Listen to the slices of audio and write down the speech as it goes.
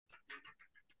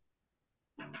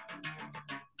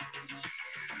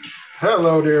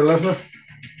Hello, dear listener.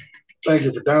 Thank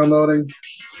you for downloading,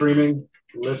 streaming,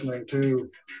 listening to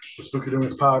the Spooky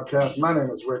Doings podcast. My name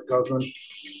is Rick Guzman.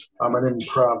 I'm an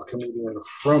improv comedian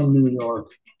from New York.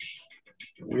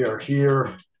 We are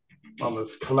here on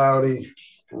this cloudy,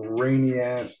 rainy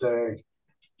ass day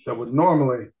that would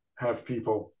normally have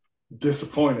people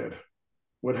disappointed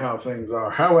with how things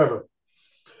are. However,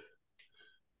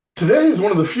 today is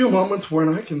one of the few moments when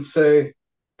I can say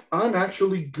I'm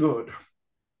actually good.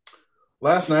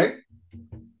 Last night,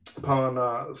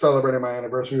 upon celebrating my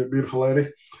anniversary with a beautiful lady,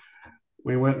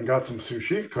 we went and got some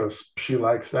sushi because she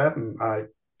likes that and I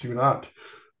do not.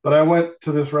 But I went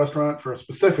to this restaurant for a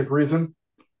specific reason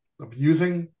of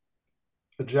using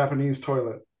a Japanese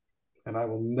toilet, and I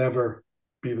will never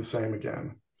be the same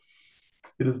again.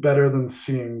 It is better than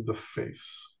seeing the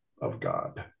face of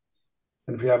God.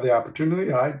 And if you have the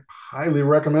opportunity, I highly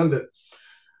recommend it.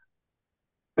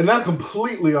 And now,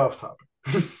 completely off topic.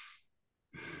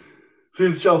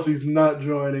 Since Chelsea's not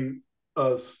joining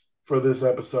us for this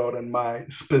episode and my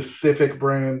specific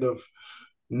brand of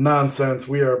nonsense,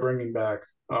 we are bringing back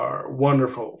our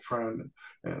wonderful friend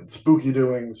and Spooky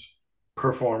Doings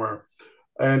performer,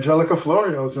 Angelica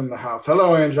Florio is in the house.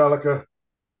 Hello, Angelica.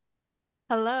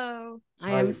 Hello.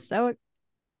 I Hi. am so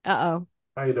uh-oh.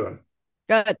 How you doing?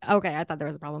 Good. Okay, I thought there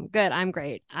was a problem. Good. I'm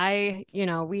great.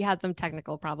 We had some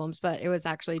technical problems, but it was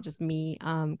actually just me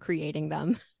creating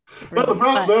them, Well,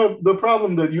 really. But the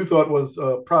problem that you thought was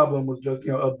a problem was just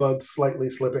a bud slightly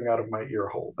slipping out of my ear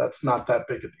hole. That's not that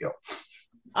big a deal.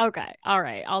 okay. All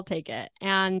right, I'll take it.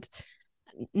 And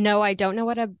no, I don't know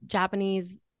what a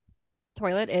Japanese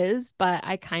toilet is, but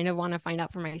I kind of want to find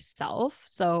out for myself.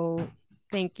 So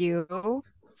thank you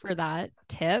for that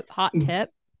tip. Hot tip.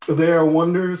 There are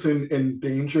wonders and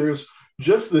dangers.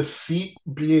 Just the seat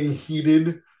being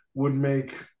heated would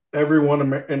make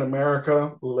everyone in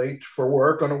America late for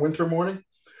work on a winter morning.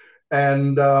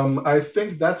 And I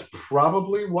think that's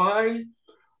probably why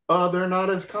they're not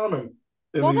as common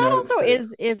in the Well, that United also States.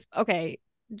 is if okay,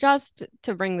 just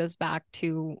to bring this back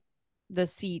to the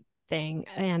seat thing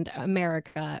and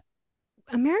America.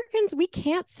 Americans, we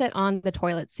can't sit on the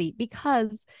toilet seat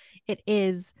because it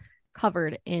is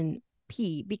covered in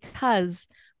pee because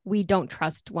we don't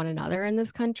trust one another in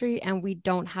this country and we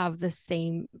don't have the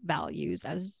same values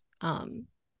as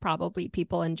probably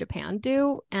people in Japan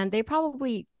do, and they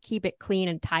probably keep it clean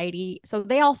and tidy. So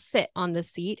they all sit on the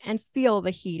seat and feel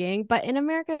the heating. But in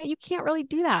America, you can't really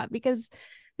do that because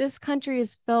this country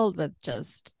is filled with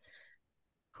just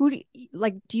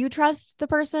do you trust the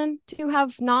person to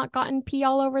have not gotten pee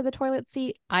all over the toilet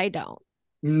seat? I don't.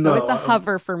 So it's No, a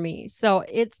hover for me. So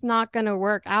it's not going to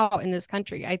work out in this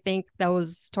country. I think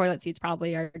those toilet seats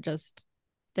probably are just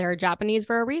they're Japanese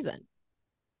for a reason.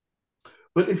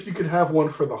 but if you could have one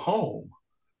for the home,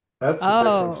 that's a different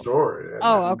Oh, story. And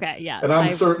oh, and, okay. and Yes, I'm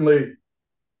I've. certainly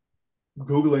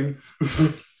Googling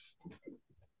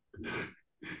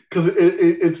because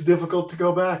it's difficult to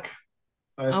go back,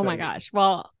 I Oh my think. gosh.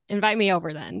 Well, invite me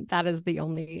over then. That is the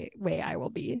only way I will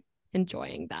be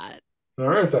enjoying that All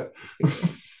right, then.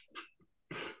 sushi.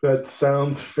 That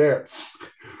sounds fair.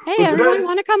 Hey, But everyone, today,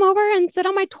 want to come over and sit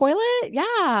on my toilet?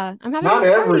 Yeah, I'm having not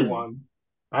a party. everyone.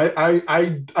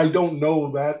 I don't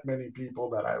know that many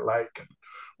people that I like and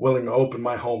willing to open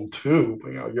my home to.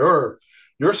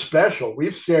 You're special.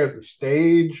 We've shared the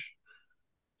stage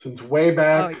since way Oh,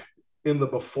 back yes. in the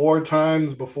before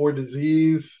times, before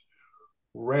disease.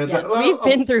 Yes, we've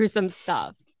been through some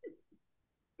stuff.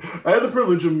 I had the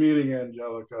privilege of meeting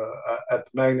Angelica at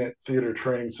the Magnet Theater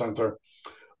Training Center.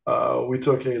 We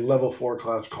took a level 4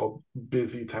 class called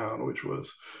Busy Town, which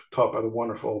was taught by the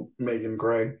wonderful Megan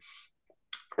Gray.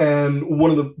 And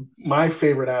one of my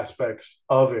favorite aspects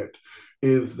of it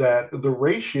is that the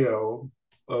ratio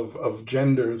of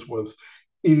genders was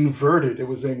inverted. It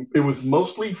was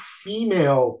mostly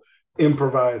female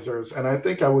improvisers, and I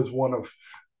think I was one of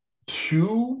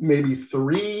two, maybe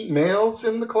three males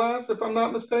in the class, if I'm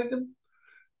not mistaken.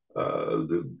 Uh,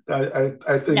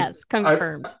 I think Yes, I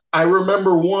confirmed. I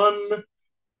remember one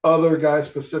other guy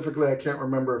specifically. I can't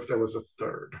remember if there was a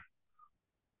third.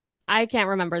 I can't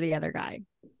remember the other guy.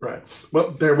 Right.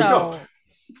 Well, there we go.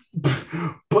 So,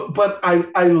 But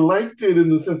I liked it in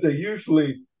the sense that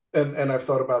usually, and I've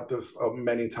thought about this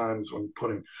many times when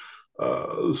putting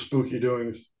spooky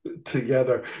doings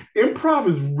together. Improv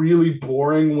is really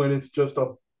boring when it's just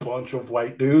a bunch of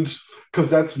white dudes because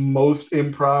that's most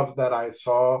improv that I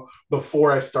saw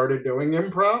before I started doing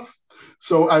improv.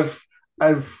 So I've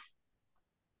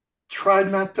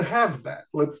tried not to have that.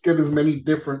 Let's get as many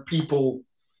different people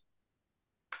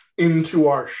into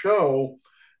our show,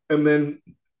 and then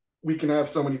we can have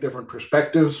so many different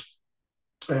perspectives.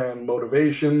 and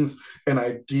motivations and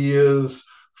ideas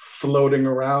floating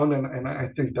around. And I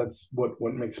think that's what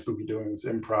makes Spooky Doings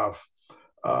Improv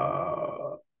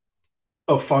uh,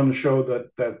 a fun show that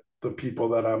the people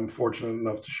that I'm fortunate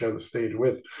enough to share the stage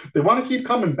with, they want to keep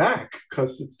coming back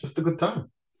because it's just a good time.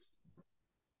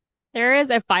 There is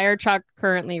a fire truck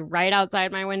currently right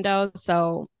outside my window,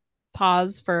 so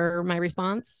pause for my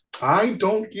response. I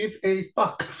don't give a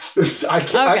fuck.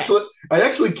 Okay. I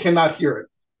actually cannot hear it.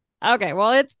 Okay,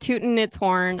 well, it's tooting its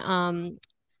horn,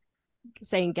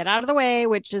 saying get out of the way,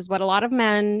 which is what a lot of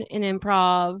men in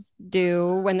improv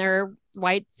do when they're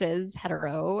white cis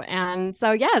hetero. And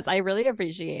so yes, I really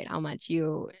appreciate how much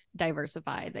you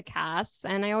diversify the casts,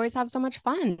 and I always have so much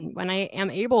fun when I am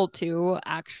able to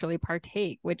actually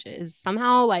partake, which is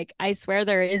somehow like I swear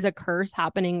there is a curse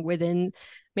happening within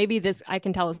maybe this. I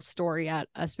can tell a story at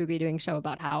a Spooky Doing show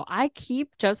about how I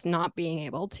keep just not being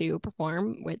able to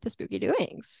perform with the Spooky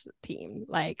Doings team.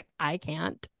 Like I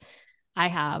can't. I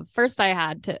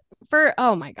had to for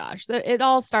oh my gosh, it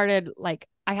all started like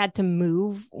I had to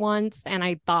move once and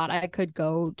I thought I could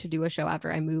go to do a show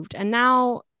after I moved. And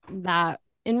now that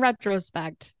in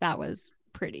retrospect, that was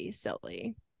pretty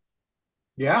silly.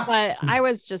 Yeah. But I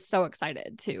was just so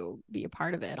excited to be a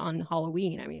part of it on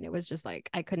Halloween. I mean, it was just like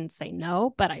I couldn't say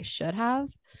no, but I should have.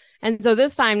 And so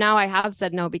this time now I have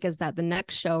said no because that the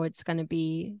next show it's going to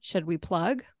be, should we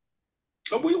plug?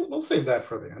 But we'll save that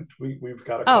for the end. We've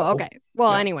got a Oh, couple. okay.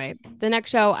 Well, Yeah. anyway, the next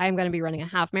show I'm going to be running a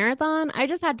half marathon. I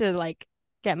just had to like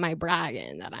get my brag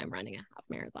in that I'm running a half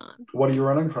marathon. What are you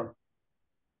running from?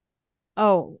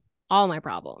 Oh, all my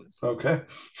problems. Okay.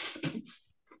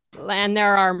 And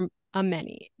there are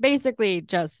many. Basically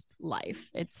just life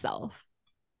itself.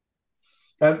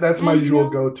 That's my And usual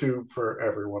go-to for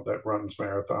everyone that runs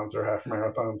marathons or half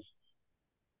marathons.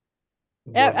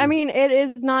 What I do mean, it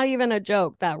is not even a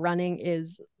joke that running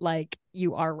is like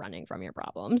you are running from your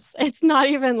problems. It's not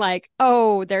even like,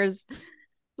 oh, there's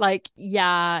like,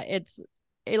 yeah,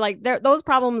 like there those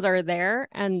problems are there,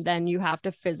 and then you have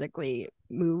to physically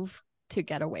move to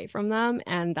get away from them.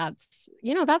 And that's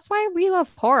why we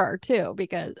love horror too,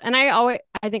 because and I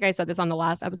think I said this on the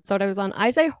last episode I was on.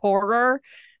 I say horror,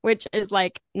 which is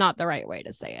like not the right way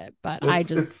to say it, but I it's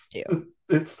just it's do.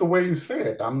 it's the way you say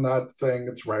it. I'm not saying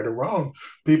it's right or wrong.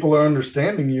 People are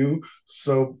understanding you,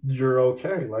 so you're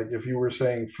okay. Like if you were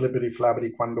saying flippity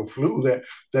flappity quando flu,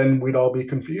 then we'd all be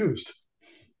confused.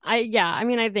 I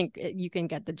mean, I think you can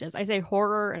get the gist. I say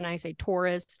horror and I say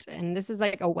tourist, and this is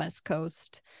like a West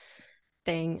Coast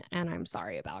thing, and I'm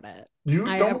sorry about it. You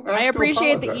don't I have to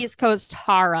appreciate the apologize. East Coast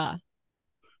horror.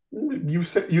 You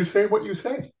say what you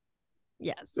say.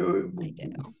 Yes, Uh, I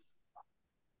do.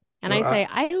 And I I, say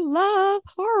I love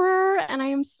horror, and I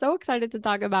am so excited to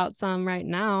talk about some right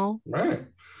now. right.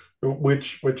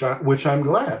 Which I'm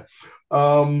glad.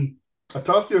 Um, I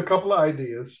tossed you a couple of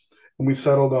ideas, and we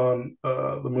settled on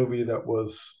the movie that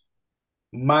was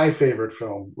my favorite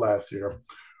film last year.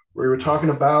 We were talking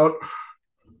about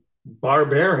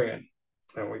Barbarian,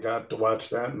 and we got to watch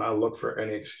that, and I look for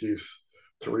any excuse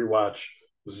to rewatch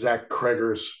Zach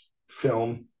Kreger's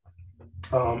film.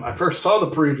 I first saw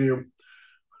the preview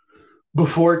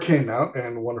before it came out,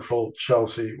 and wonderful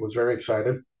Chelsea was very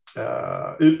excited.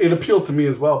 It appealed to me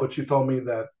as well, but she told me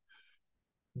that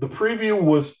the preview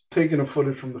was taking a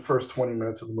footage from the first 20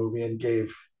 minutes of the movie and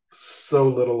gave so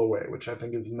little away, which I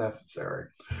think is necessary.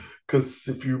 Because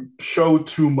if you show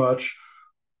too much,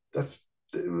 that's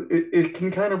it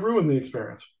can kind of ruin the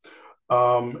experience.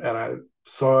 And I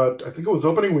saw it, I think it was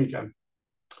opening weekend,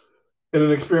 in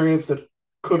an experience that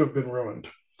could have been ruined.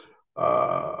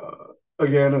 Uh,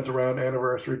 Again, it's around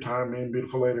anniversary time. Me and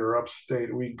beautiful lady are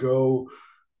upstate. We go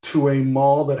to a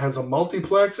mall that has a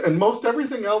multiplex, and most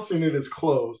everything else in it is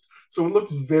closed. So it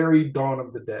looks very Dawn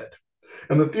of the Dead.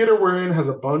 And the theater we're in has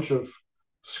a bunch of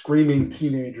screaming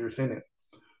teenagers in it.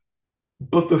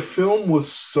 But the film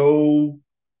was so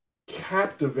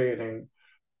captivating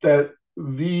that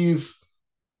these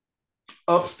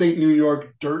upstate New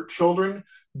York dirt children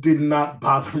did not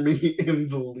bother me in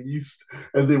the least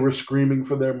as they were screaming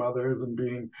for their mothers and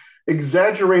being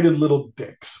exaggerated little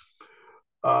dicks.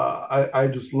 I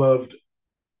just loved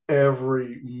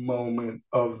every moment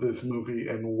of this movie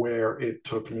and where it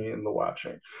took me in the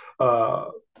watching. Uh,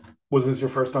 was this your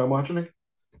first time watching it?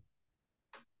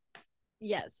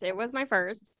 Yes, it was my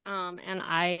first. And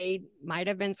I might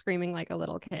have been screaming like a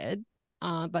little kid,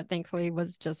 but thankfully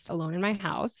was just alone in my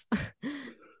house.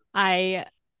 I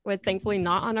was thankfully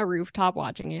not on a rooftop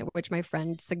watching it, which my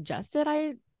friend suggested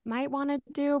I might want to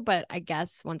do, but I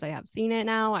guess once I have seen it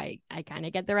now, I kind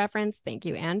of get the reference. Thank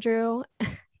you, Andrew.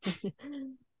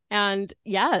 And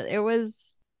yeah, it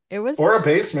Or a was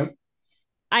basement?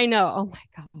 I know. Oh my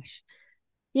gosh.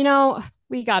 You know,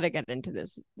 we got to get into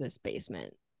this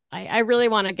basement. I really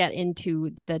want to get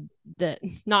into the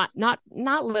not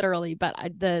literally, but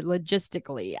the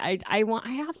logistically. I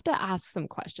have to ask some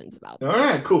questions about All this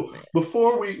right, cool. basement.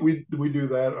 Before we do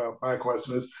that, my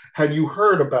question is: had you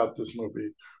heard about this movie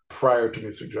prior to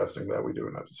me suggesting that we do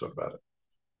an episode about it?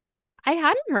 I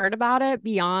hadn't heard about it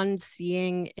beyond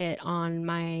seeing it on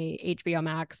my HBO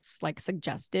Max like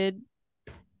suggested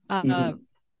uh Mm-hmm.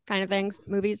 kind of things,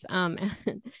 movies.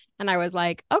 And I was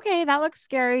like, okay, that looks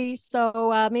scary.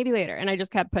 So maybe later. And I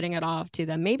just kept putting it off to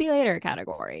the maybe later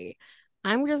category.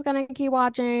 I'm just gonna keep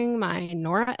watching my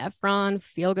Nora Ephron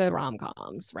feel good rom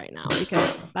coms right now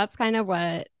because that's kind of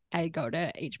what I go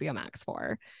to HBO Max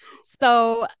for.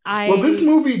 So Well, this I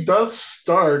movie does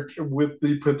start with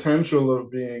the potential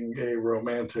of being a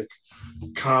romantic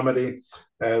comedy,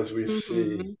 as we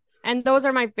see. mhm. And those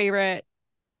are my favorite.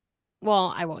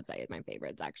 Well, I won't say my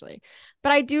favorites actually,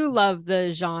 but I do love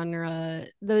the genre.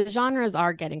 The genres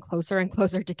are getting closer and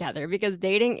closer together because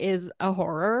dating is a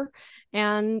horror,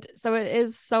 and so it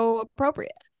is so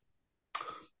appropriate.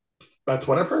 That's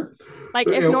what I've heard. Like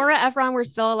You if know, Nora Ephron were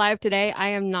still alive today, I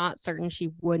am not certain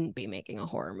she wouldn't be making a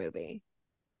horror movie.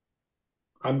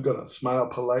 I'm gonna smile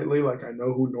politely, like I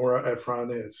know who Nora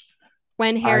Ephron is.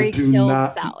 When I Harry do killed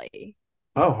not. Sally.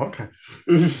 Oh, okay.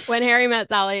 When Harry met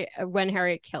Sally, when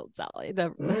Harry killed Sally.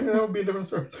 The That would be a different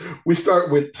story. We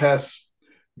start with Tess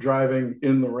driving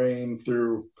in the rain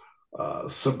through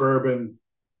suburban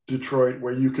Detroit,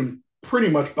 where you can pretty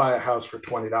much buy a house for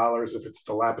 $20 if it's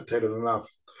dilapidated enough.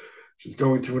 She's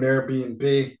going to an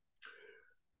Airbnb.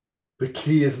 The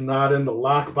key is not in the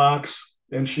lockbox,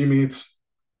 and she meets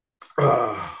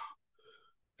uh,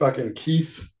 fucking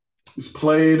Keith, who's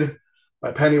played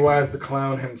by Pennywise the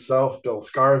Clown himself, Bill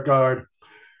Skarsgård.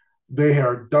 They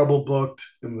are double booked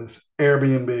in this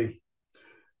Airbnb,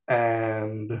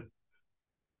 and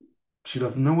she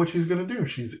doesn't know what she's going to do.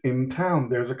 She's in town.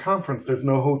 There's a conference. There's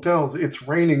no hotels. It's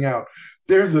raining out.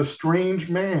 There's a strange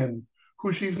man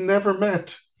who she's never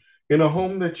met in a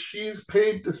home that she's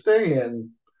paid to stay in.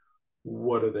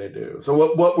 What do they do?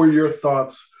 So, what were your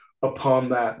thoughts upon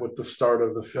that with the start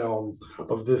of the film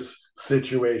of this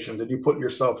situation? Did you put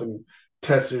yourself in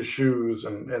Tess's shoes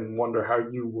and wonder how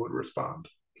you would respond?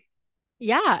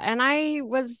 yeah, and I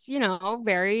was,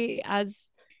 very as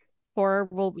horror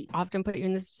will often put you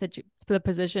in the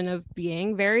position of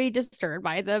being very disturbed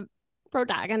by the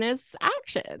protagonist's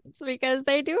actions because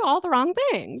they do all the wrong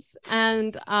things.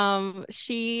 And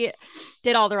she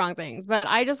did all the wrong things. But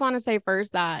I just want to say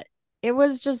first that it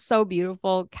was just so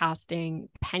beautiful casting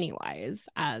Pennywise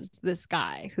as this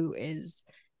guy who is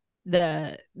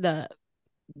the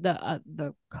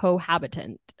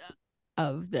cohabitant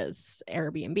of this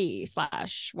Airbnb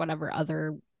slash whatever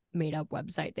other made up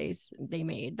website they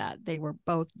made that they were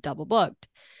both double booked.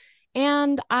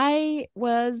 And I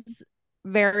was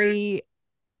very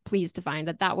pleased to find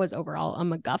that that was overall a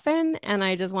MacGuffin. And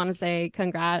I just want to say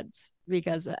congrats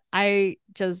because I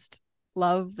just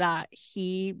love that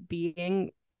he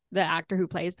being the actor who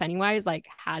plays Pennywise like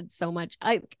had so much.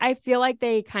 I feel like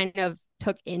they kind of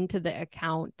took into the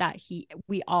account that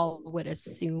we all would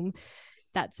assume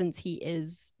that since he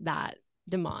is that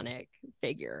demonic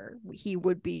figure, he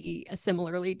would be a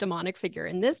similarly demonic figure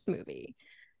in this movie.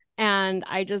 And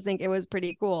I just think it was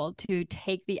pretty cool to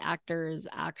take the actor's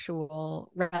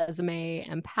actual resume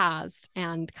and past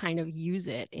and kind of use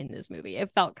it in this movie.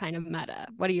 It felt kind of meta.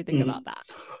 What do you think Mm-hmm. about that?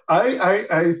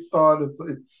 I thought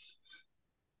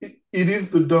it is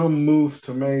the dumb move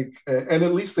to make, and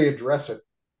at least they address it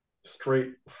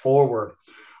straightforward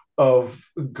of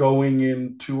going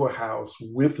into a house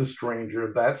with a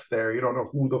stranger that's there. You don't know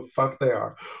who the fuck they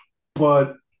are,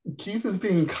 but Keith is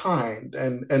being kind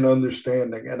and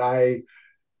understanding, and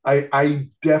I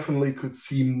definitely could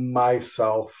see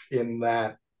myself in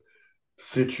that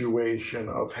situation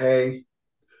of hey,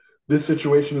 this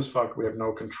situation is fucked. We have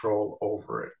no control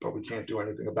over it, but we can't do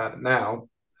anything about it now.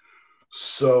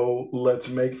 So let's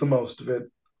make the most of it.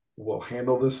 We'll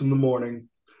handle this in the morning.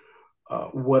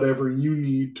 Whatever you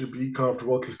need to be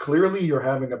comfortable, because clearly you're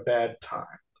having a bad time.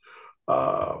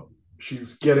 Uh,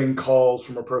 she's getting calls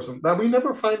from a person that we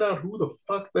never find out who the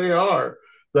fuck they are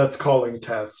that's calling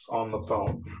Tess on the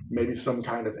phone. Maybe some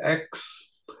kind of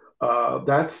ex.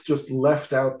 That's just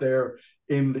left out there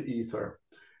in the ether.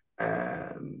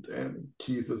 And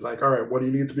Keith is like, all right, what do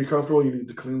you need to be comfortable? You need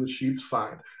to clean the sheets.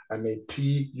 Fine. I made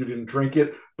tea. You didn't drink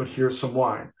it, but here's some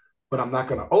wine. But I'm not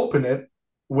going to open it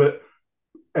with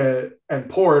and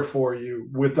pour it for you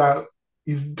without.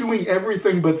 He's doing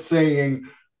everything but saying,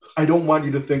 I don't want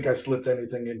you to think I slipped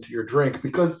anything into your drink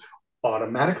because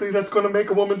automatically that's going to make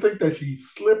a woman think that she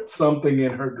slipped something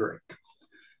in her drink.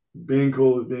 It's being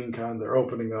cool, it's being kind, they're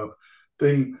opening up.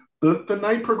 Thing the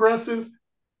night progresses,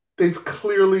 they've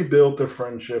clearly built a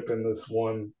friendship in this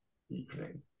one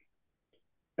evening.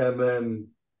 And then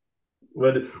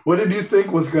what did you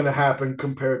think was going to happen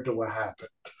compared to what happened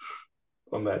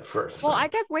on that first Well, I night?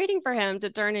 kept waiting for him to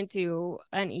turn into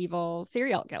an evil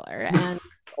serial killer and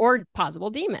or possible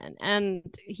demon. And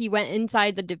he went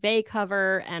inside the duvet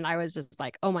cover and I was just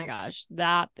like, "Oh my gosh,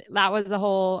 that was a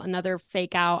whole another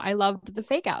fake out." I loved the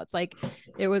fake outs. Like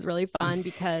it was really fun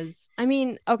because I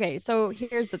mean, okay, so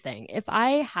here's the thing. If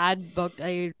I had booked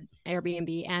a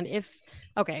Airbnb and if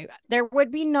okay, there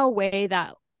would be no way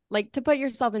that like to put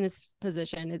yourself in this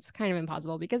position, it's kind of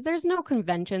impossible because there's no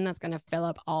convention that's going to fill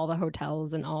up all the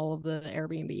hotels and all of the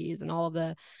Airbnbs and all of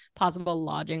the possible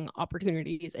lodging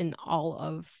opportunities in all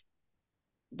of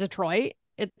Detroit.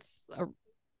 It's a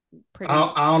pretty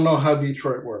I don't know how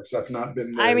Detroit works. I've not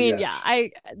been I there mean, yet. yeah,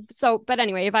 but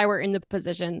anyway, if I were in the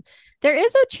position, there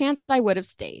is a chance I would have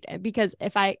stayed because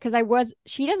because I was,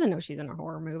 she doesn't know she's in a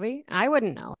horror movie. I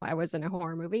wouldn't know I was in a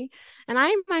horror movie. And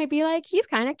I might be like, he's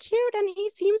kind of cute and he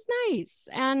seems nice.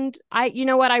 And you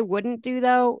know what I wouldn't do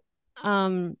though?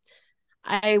 Um,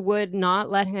 I would not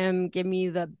let him give me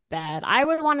the bed. I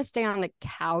would want to stay on the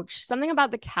couch. Something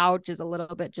about the couch is a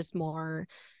little bit just more,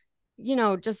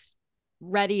 just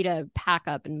ready to pack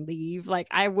up and leave. Like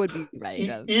I would be ready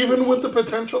to Even with the leave.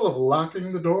 potential of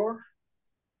locking the door.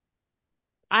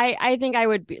 I think I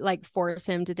would be like force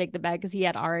him to take the bed because he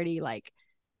had already like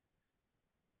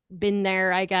been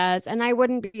there, I guess. And I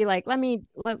wouldn't be like,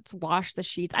 let's wash the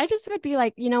sheets. I just would be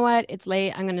like, you know what? It's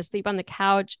late. I'm gonna sleep on the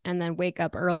couch and then wake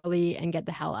up early and get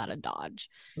the hell out of Dodge.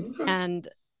 Okay. And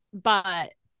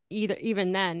but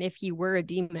even then, if he were a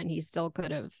demon, he still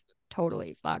could have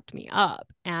totally fucked me up.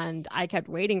 And I kept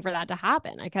waiting for that to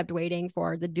happen. I kept waiting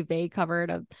for the duvet cover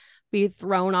to be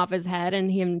thrown off his head and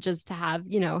him just to have,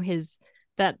 his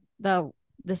that the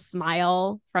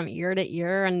smile from ear to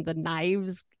ear and the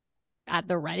knives at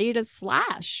the ready to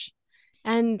slash.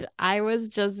 And I was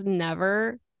just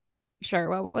never sure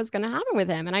what was going to happen with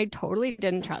him. And I totally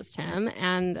didn't trust him.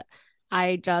 And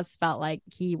I just felt like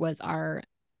he was our,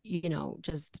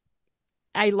 just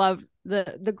I love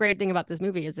the great thing about this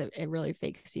movie is it really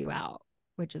fakes you out,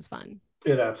 which is fun.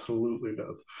 It absolutely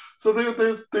does. So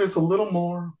there's a little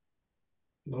more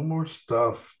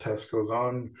stuff. Tess goes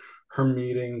on her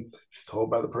meeting. She's told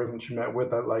by the person she met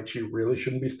with that like she really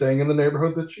shouldn't be staying in the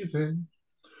neighborhood that she's in.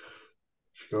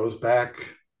 She goes back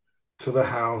to the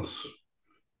house.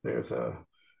 There's an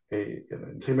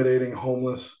intimidating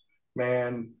homeless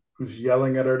man who's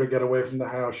yelling at her to get away from the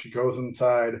house. She goes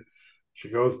inside. She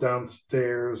goes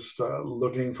downstairs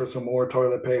looking for some more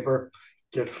toilet paper.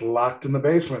 Gets locked in the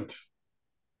basement.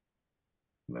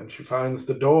 And then she finds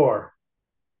the door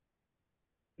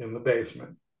in the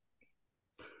basement.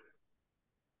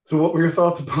 So, what were your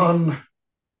thoughts upon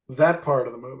that part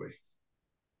of the movie?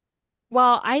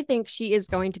 Well, I think she is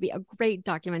going to be a great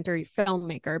documentary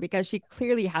filmmaker because she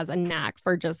clearly has a knack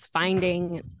for just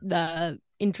finding the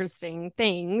interesting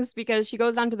things because she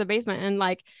goes down to the basement and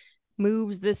like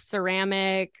moves this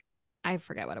ceramic, I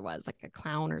forget what it was, like a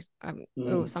clown or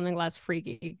Mm. something less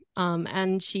freaky.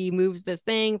 And she moves this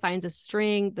thing, finds a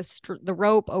string, the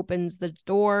rope opens the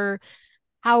door.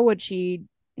 How would she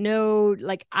know?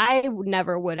 Like I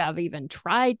never would have even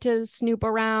tried to snoop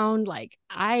around. Like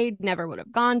I never would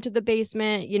have gone to the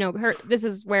basement. This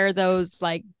is where those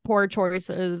like poor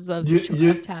choices of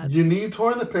You tests. need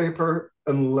toilet paper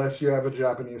unless you have a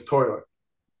Japanese toilet.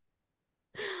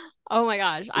 Oh my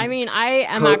gosh. I mean, I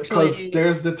am Because actually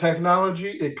there's the technology,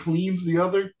 it cleans the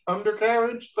other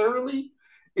undercarriage thoroughly.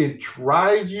 It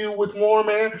dries you with warm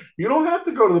air. You don't have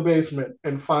to go to the basement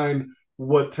and find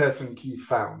what Tess and Keith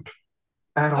found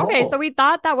at okay. So all. we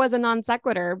thought that was a non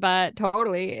sequitur, but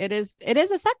totally, it is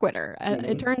a sequitur. It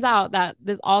Mm-hmm. turns out that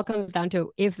this all comes down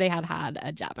to if they had had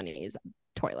a Japanese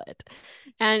toilet,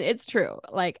 and it's true.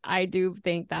 Like I do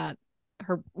think that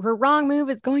her wrong move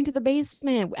is going to the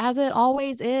basement, as it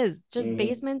always is. Just Mm-hmm.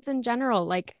 basements in general.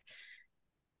 Like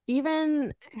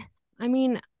even I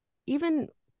mean, even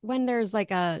when there's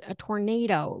like a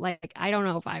tornado, like I don't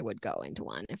know if I would go into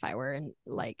one if I were in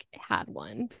like had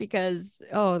one because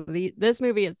this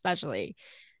movie especially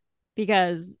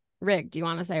because Rick, do you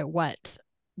want to say what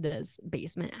this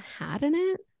basement had in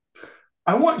it?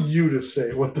 I want you to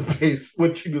say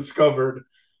what you discovered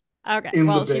Okay,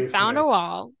 in the well, she found a basement.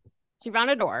 wall, she found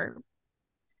a door,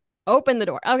 opened the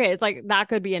door. Okay, it's like that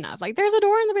could be enough. Like there's a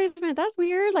door in the basement. That's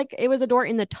weird. Like it was a door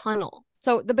in the tunnel.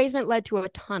 So the basement led to a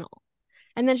tunnel.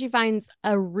 And then she finds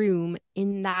a room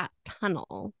in that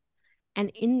tunnel. And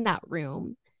in that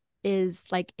room is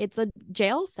like it's a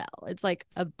jail cell. It's like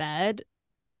a bed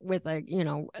with a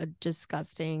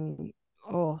disgusting,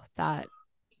 oh, that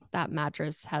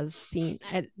mattress has seen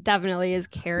it definitely is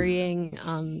carrying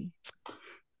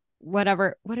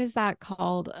whatever, what is that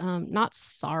called? Not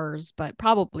SARS, but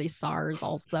probably SARS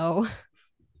also.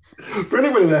 For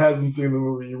anybody that hasn't seen the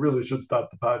movie, you really should stop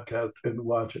the podcast and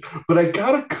watch it. But I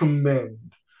gotta commend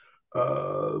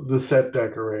the set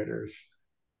decorators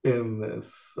in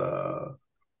this.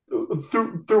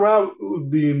 Throughout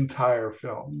the entire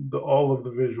film, all of the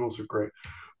visuals are great,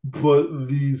 but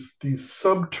these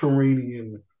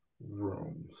subterranean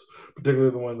rooms,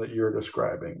 particularly the one that you're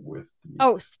describing with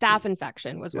Oh, staph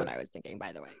infection was what I yes, was thinking,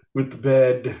 by the way. with the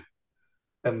bed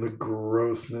and the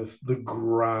grossness, the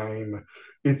grime,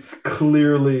 it's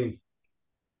clearly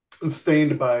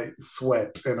stained by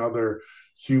sweat and other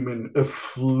human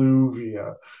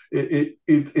effluvia.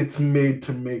 It's made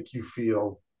to make you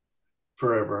feel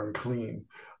forever unclean.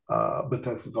 But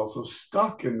Tess is also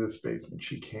stuck in this basement.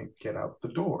 She can't get out the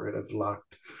door. It is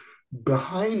locked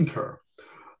behind her.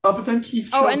 But then Keith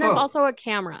Oh, and shows there's up. also a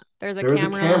camera. There's a There is a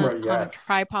camera camera, on a yes.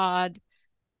 tripod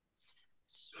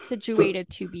So situated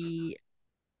to be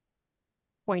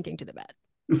pointing to the bed.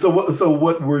 so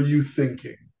what were you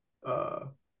thinking uh,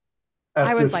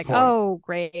 I at was this like, point? oh,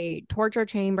 great. Torture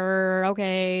chamber.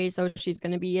 Okay. So she's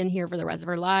going to be in here for the rest of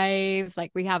her life.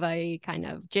 Like, we have a kind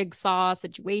of jigsaw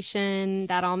situation.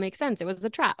 That all makes sense. It was a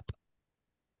trap.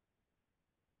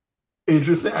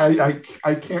 Interesting. And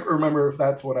I can't remember if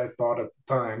that's what I thought at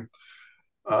the time.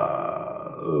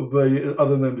 But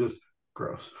other than just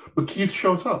gross. But Keith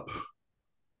shows up.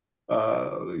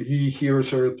 He hears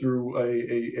her through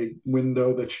a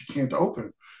window that she can't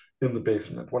open in the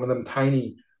basement, one of them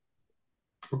tiny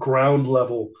ground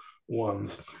level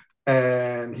ones.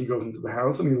 And he goes into the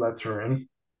house and he lets her in.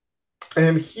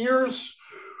 And here's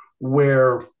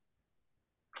where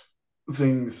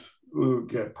things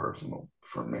get personal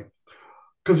for me.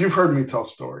 Because you've heard me tell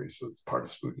stories, so it's part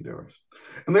of Spooky Doings.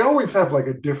 And they always have like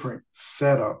a different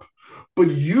setup, but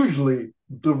usually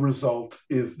the result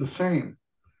is the same.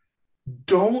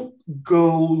 Don't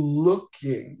go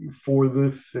looking for the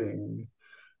thing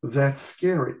that's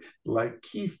scary, like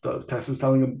Keith does. Tess is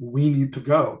telling him, we need to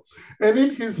go. And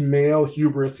in his male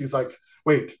hubris, he's like,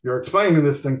 wait, you're explaining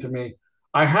this thing to me.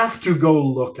 I have to go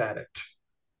look at it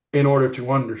in order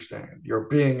to understand. You're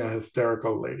being a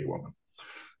hysterical lady woman.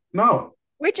 No.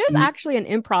 which is In actually an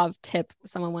improv tip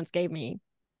someone once gave me.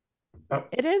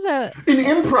 It is a,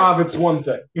 improv, it's one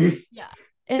thing. In yeah.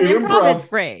 In improv, it's improv,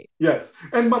 great. yes.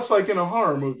 And much like in a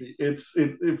horror movie,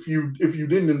 if you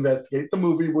didn't investigate, the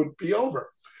movie would be over.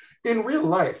 In real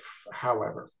life,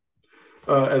 however,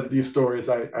 as these stories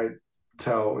I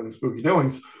tell in Spooky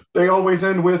Doings, they always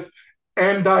end with,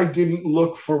 and I didn't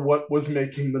look for what was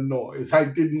making the noise. I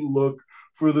didn't look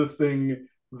for the thing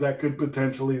that could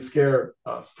potentially scare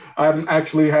us. I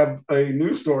actually have a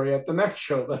new story at the next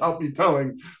show that I'll be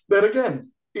telling that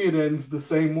again, it ends the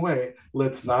same way.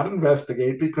 Let's not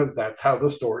investigate because that's how the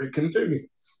story continues.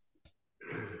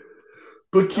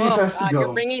 But Keith Oh has to God, you're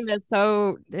go. bringing this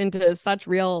so into such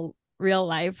real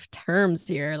life terms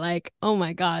here. Like, oh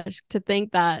my gosh, to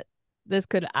think that this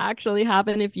could actually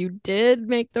happen if you did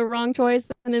make the wrong choice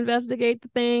and investigate the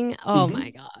thing. Oh Mm-hmm,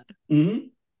 my God. mm-hmm.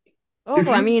 Oh, If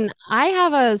I you mean, I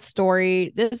have a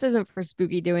story. This isn't for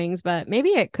spooky doings, but maybe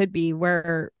it could be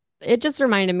where it just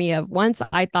reminded me of once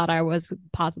I thought I was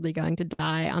possibly going to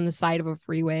die on the side of a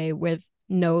freeway with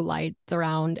no lights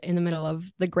around in the middle of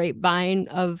the grapevine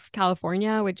of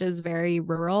California, which is very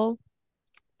rural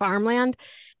farmland.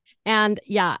 And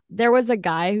yeah, there was a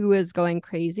guy who was going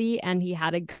crazy and he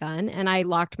had a gun, and I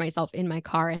locked myself in my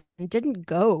car and didn't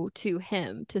go to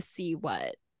him to see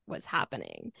what was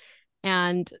happening.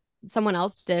 And someone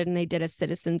else did, and they did a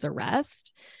citizen's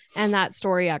arrest. And that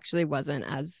story actually wasn't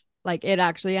as like, it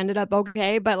actually ended up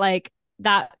okay, but like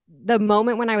that, the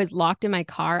moment when I was locked in my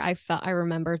car, I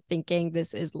remember thinking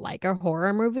this is like a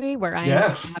horror movie where I am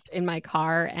yes, trapped in my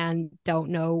car and don't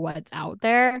know what's out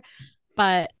there,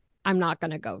 but I'm not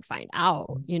going to go find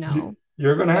out.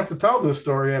 you're going to have So, to tell this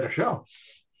story at a show.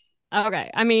 okay.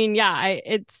 I mean, yeah,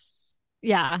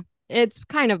 yeah, it's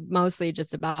kind of mostly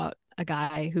just about a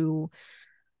guy who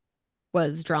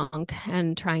was drunk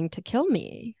and trying to kill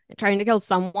me, trying to kill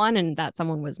someone, and that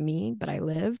someone was me, but I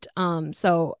lived.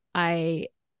 So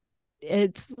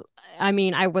it's, I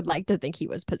mean, I would like to think he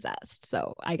was possessed.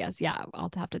 So I guess, yeah,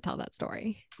 I'll have to tell that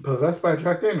story. Possessed by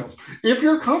Jack Daniels. If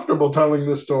you're comfortable telling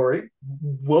this story,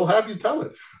 we'll have you tell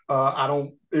it. I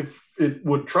don't. If it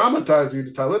would traumatize you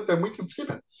to tell it, then we can skip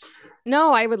it.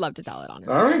 No, I would love to tell it,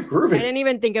 All right, honestly. I groovy. didn't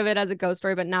even think of it as a ghost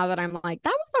story, but now that I'm like, that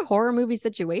was a horror movie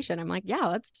situation, I'm like,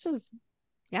 yeah,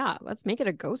 let's make it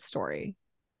a ghost story.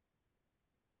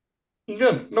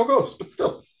 Again, no ghosts, but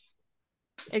still.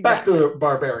 Back Exactly. to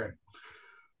Barbarian.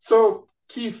 So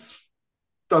Keith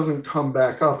doesn't come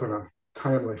back up in a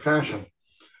timely fashion.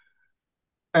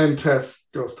 And Tess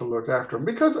goes to look after him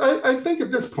because I think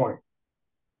at this point,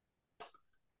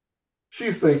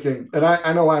 she's thinking, and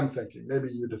I know I'm thinking, maybe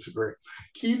you disagree.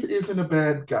 Keith isn't a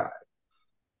bad guy.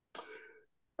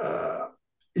 Uh,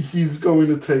 he's going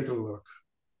to take a look,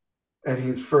 and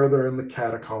he's further in the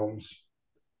catacombs,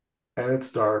 and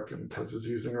it's dark, and Tess is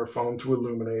using her phone to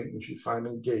illuminate, and she's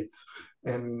finding gates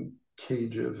and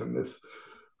cages in this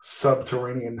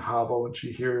subterranean hovel, and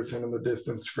she hears him in the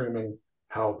distance screaming,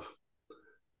 "Help!"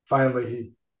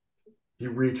 Finally, he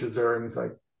reaches her, and he's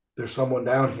like, "There's someone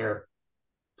down here.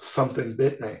 Something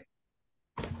bit me."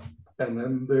 And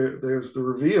then there's the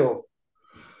reveal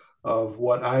of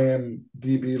what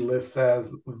IMDb lists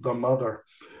as the mother.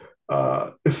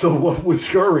 So, what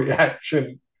was your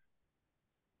reaction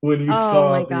when you Oh saw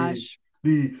my gosh.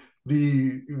 the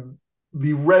the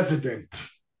the resident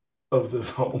of this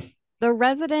home? The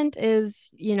resident is,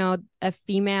 a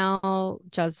female,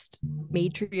 just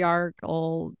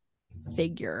matriarchal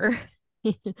figure.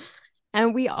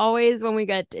 And we always, when we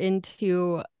get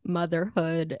into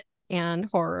motherhood and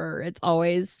horror, it's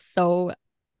always so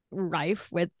rife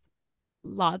with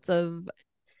lots of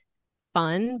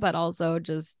fun, but also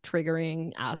just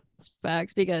triggering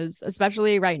aspects because,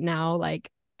 especially right now, like,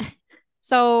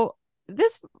 so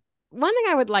this one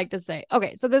thing I would like to say.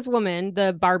 Okay, so this woman,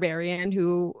 the barbarian,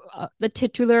 the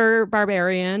titular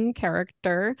barbarian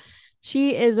character,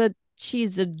 she's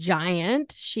a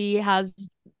giant.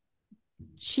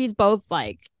 She's both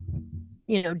like,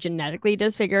 genetically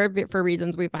disfigured for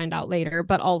reasons we find out later,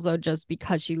 but also just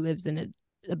because she lives in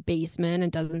a basement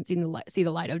and doesn't see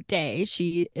the light of day.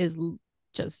 She is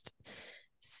just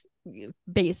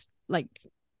based like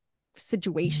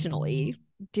situationally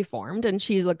deformed, and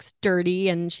she looks dirty,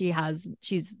 and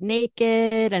she's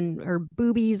naked and her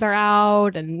boobies are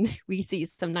out, and we see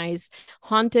some nice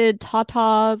haunted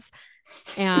tatas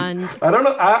and I don't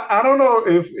know. I don't know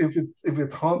if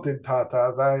it's haunted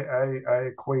tatas. I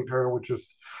equate her with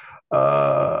just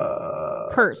uh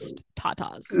cursed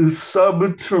tatas.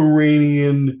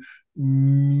 subterranean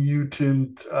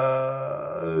mutant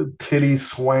titty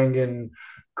swanging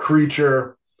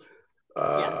creature.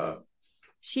 Uh, Yes,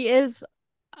 she is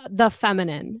the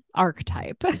feminine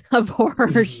archetype of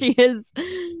horror. She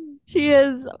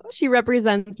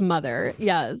represents mother.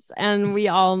 Yes. And we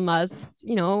all must,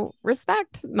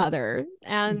 respect mother.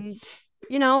 And,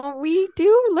 we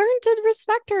do learn to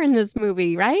respect her in this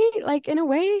movie, right? Like, in a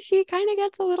way, she kind of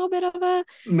gets a little bit of a,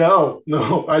 no,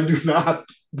 no, I do not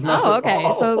oh, at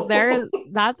okay. So all.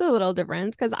 that's a little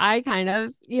difference because I kind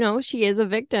of, she is a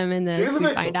victim in She is this. a We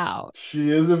victim. find out. She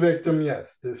is a victim.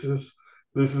 Yes, this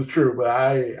is true. But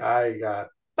I got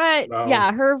But no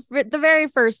yeah, the very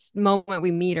first moment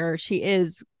we meet her, she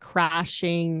is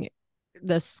crashing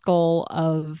the skull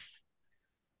of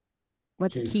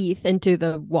what's it, Keith. Keith into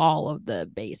the wall of the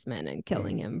basement and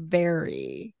killing Mm, him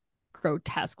very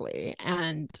grotesquely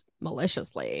and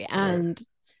maliciously right. and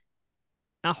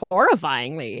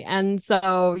horrifyingly. And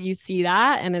so you see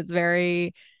that, and it's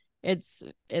it's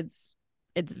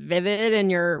it's vivid,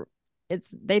 and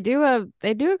they do a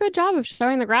good job of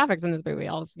showing the graphics in this movie.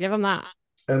 I'll just give them that.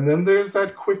 And then there's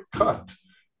that quick cut,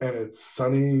 and it's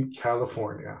sunny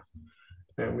California,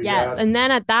 and we Yes. got. And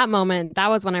then at that moment, that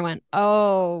was when I went,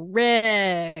 "Oh,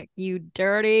 Rick, you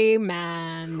dirty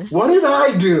man." What did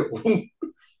I do?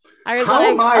 I was How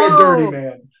am like, I a dirty "Oh,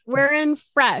 man? we're in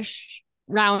fresh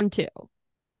round two."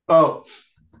 Oh,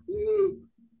 mm,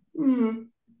 mm.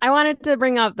 I wanted to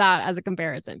bring up that as a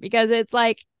comparison because it's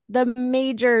like the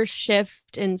major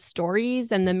shift in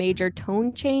stories and the major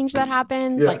tone change that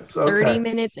happens like Yes. 30 Okay,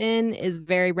 minutes in is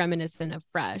very reminiscent of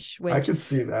Fresh, I which could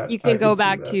see that. you I can go could see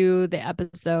back that. to the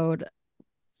episode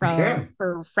You from can.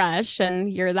 for Fresh and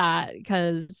hear that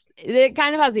because it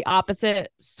kind of has the opposite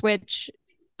switch.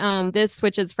 This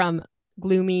switches from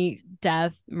gloomy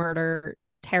death, murder,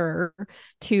 terror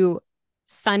to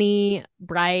sunny,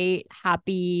 bright,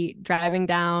 happy, driving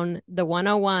down the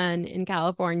 101 in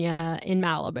California in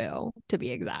Malibu, to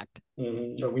be exact.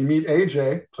 We meet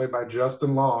AJ, played by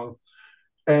Justin Long,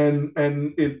 and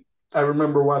it. I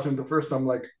remember watching the first time,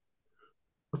 like,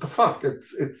 what the fuck?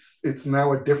 It's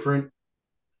now a different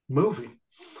movie.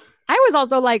 I was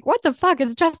also like, what the fuck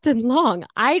is Justin Long?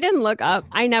 I didn't look up.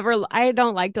 I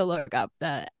don't like to look up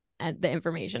the the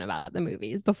information about the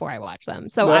movies before I watch them.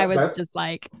 So I That was that just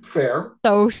like fair.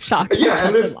 so shocked that Yeah,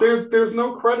 and Justin lost. there's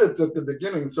no credits at the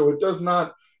beginning, so it does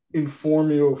not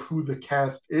inform you of who the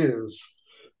cast is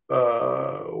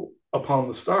uh, upon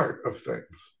the start of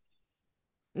things.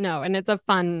 No, and it's a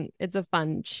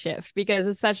fun shift because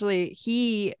especially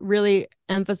he really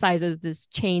emphasizes this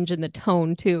change in the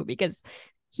tone too, because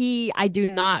I do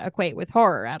not equate with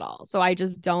horror at all. So I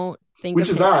just don't think Which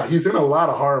of is him odd. as, He's in a lot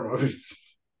of horror movies.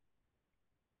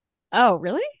 oh,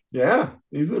 really? Yeah,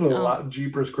 he's in a Oh, lot.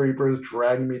 Jeepers Creepers,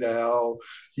 Drag Me to Hell.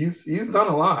 He's done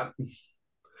a lot.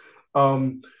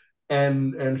 Um,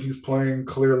 and he's playing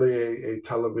clearly a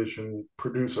television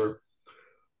producer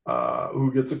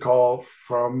who gets a call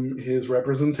from his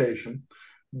representation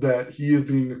that he is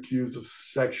being accused of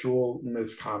sexual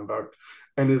misconduct,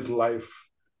 and his life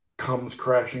comes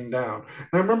crashing down. And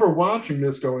I remember watching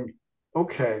this, going,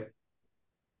 okay,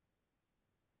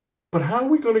 but how are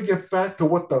we going to get back to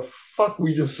what the fuck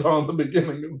we just saw in the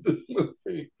beginning of this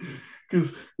movie?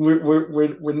 Because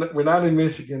we're not in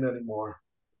Michigan anymore.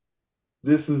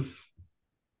 This is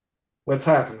what's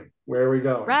happening. Where are we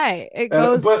going? right. It And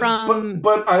goes from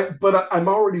I'm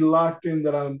already locked in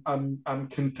that I'm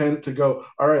content to go.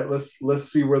 All right, let's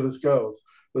see where this goes.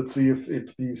 Let's see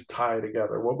if these tie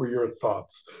together. What were your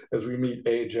thoughts as we meet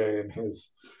AJ and his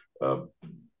uh,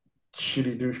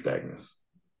 shitty douchebagness?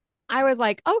 I was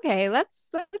like, okay,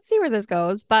 let's see where this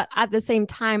goes. But at the same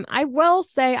time, I will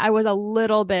say I was a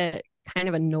little bit kind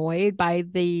of annoyed by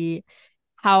the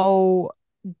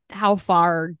how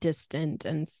far distant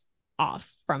and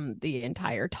off from the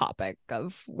entire topic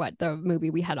of what the movie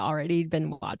we had already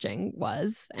been watching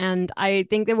was. And I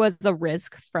think it was a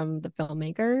risk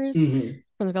Mm-hmm.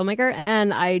 from the filmmaker.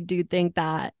 And I do think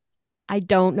that I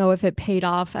don't know if it paid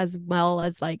off as well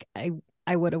as like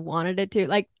I would have wanted it to.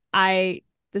 Like I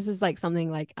this is like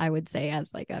something like I would say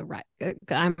as like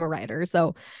I'm a writer.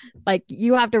 So like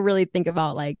you have to really think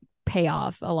about like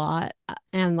payoff a lot.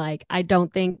 And like I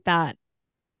don't think that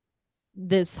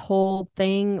this whole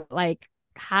thing like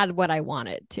had what I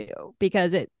wanted to,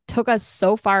 because it took us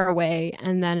so far away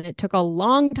and then it took a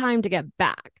long time to get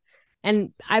back.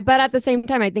 But at the same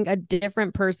time, I think a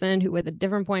different person who with a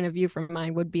different point of view from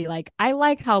mine would be like, I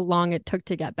like how long it took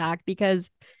to get back because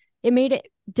it made it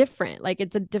different. Like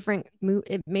it's a different move.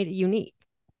 It made it unique.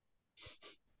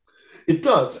 It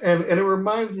does, and it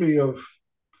reminds me of.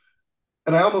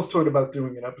 And I almost thought about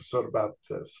doing an episode about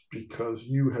this because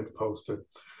you had posted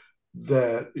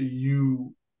that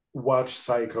you watched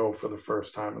Psycho for the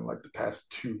first time in like the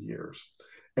past 2 years,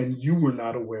 and you were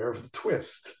not aware of the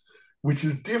twist, which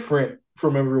is different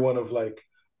from everyone of like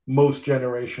most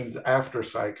generations after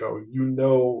Psycho. You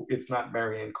know, it's not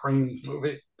Marion Crane's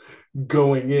movie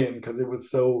going in because it was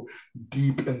so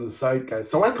deep in the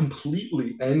zeitgeist. So I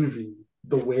completely envy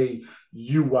the way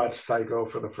you watch Psycho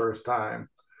for the first time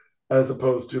as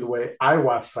opposed to the way I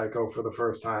watched Psycho for the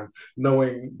first time,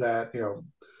 knowing that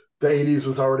the 80s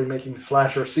was already making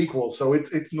slasher sequels, so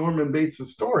it's Norman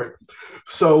Bates' story.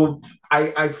 So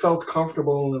I felt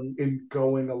comfortable in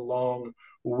going along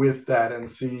with that and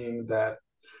seeing that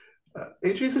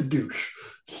AJ's a douche.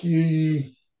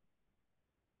 He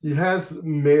has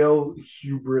male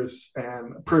hubris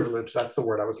and privilege. That's the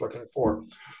word I was looking for.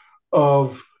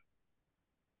 Of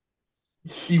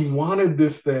he wanted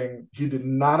this thing. He did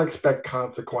not expect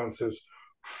consequences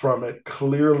from it.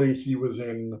 Clearly, he was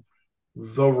in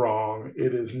the wrong.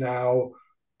 It is now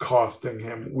costing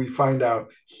him. We find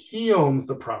out he owns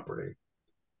the property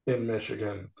in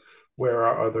Michigan where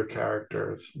our other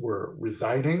characters were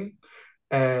residing,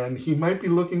 and he might be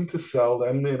looking to sell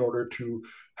them in order to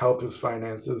help his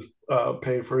finances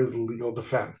pay for his legal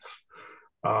defense.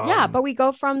 Yeah, Um, but we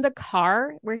go from the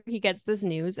car where he gets this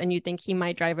news and you think he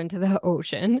might drive into the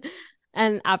ocean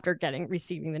and after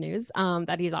receiving the news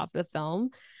that he's off the film.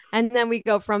 And then we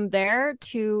go from there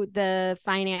to the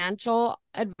financial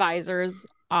advisor's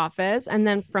office. And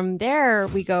then from there,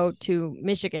 we go to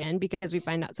Michigan because we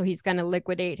find out. So he's going to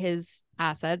liquidate his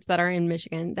assets that are in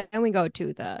Michigan. Then we go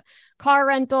to the car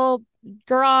rental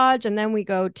garage, and then we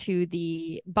go to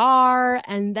the bar,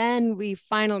 and then we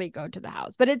finally go to the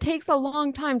house. But it takes a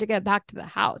long time to get back to the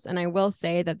house. And I will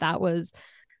say that that was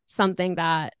something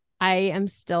that I am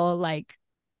still like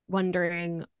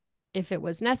wondering if it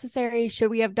was necessary. Should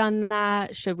we have done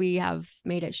that? Should we have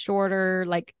made it shorter?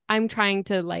 Like I'm trying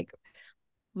to like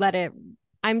let it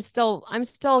I'm still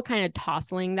kind of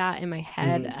tossing that in my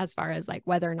head mhm. as far as like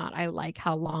whether or not I like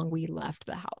how long we left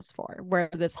the house for, where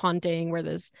this haunting, where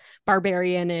this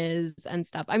barbarian is and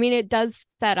stuff. I mean, it does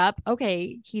set up,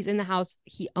 okay, he's in the house,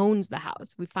 he owns the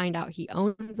house. We find out he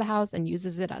owns the house and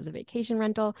uses it as a vacation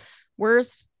rental.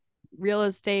 Worst real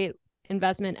estate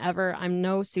investment ever. I'm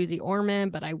no Susie Orman,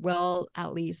 but I will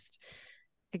at least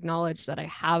acknowledge that I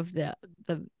have the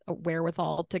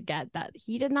wherewithal to get that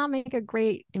he did not make a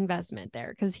great investment there,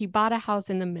 because he bought a house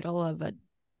in the middle of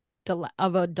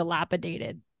a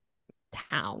dilapidated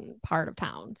part of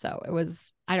town. So it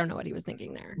was, I don't know what he was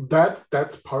thinking there.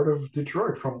 That's part of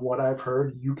Detroit. From what I've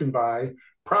heard, you can buy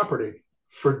property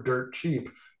for dirt cheap.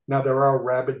 Now there are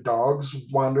rabid dogs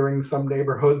wandering some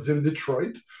neighborhoods in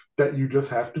Detroit that you just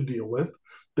have to deal with.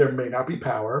 There may not be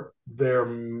power, there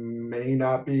may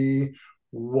not be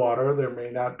water, there may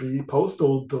not be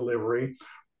postal delivery,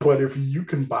 but if you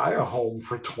can buy a home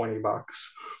for $20,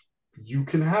 you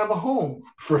can have a home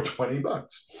for $20.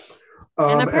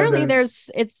 And And apparently then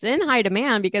it's in high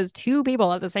demand because two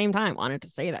people at the same time wanted to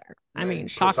stay there. I mean,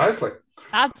 shocking. precisely,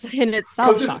 That's in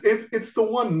itself because shocking. it's the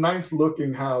one nice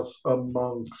looking house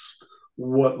amongst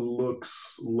what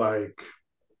looks like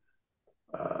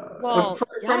Well, for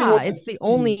anyone yeah, it's that's the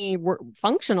only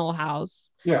functional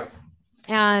house. yeah,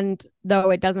 And though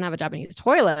it doesn't have a Japanese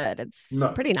toilet, it's no,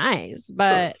 pretty nice. sure.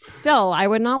 But still, I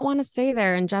would not want to stay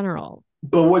there in general.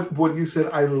 But what you said,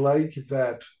 I like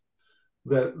that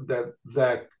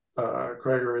Zach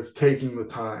Gregor is taking the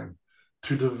time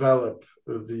to develop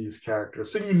these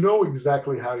characters, so you know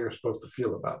exactly how you're supposed to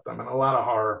feel about them. And a lot of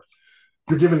horror,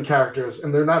 you're given characters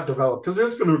and they're not developed because they're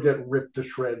just going to get ripped to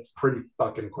shreds pretty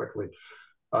fucking quickly.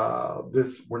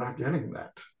 This we're not getting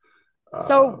that.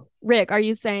 So, Rick, are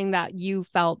you saying that you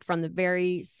felt from the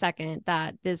very second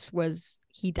that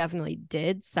he definitely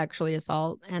did sexually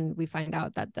assault, and we find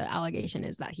out that the allegation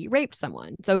is that he raped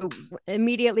someone? So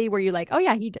immediately were you like, oh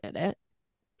yeah, he did it?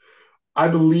 I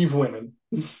believe women.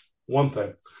 One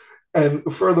thing. And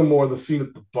furthermore, the scene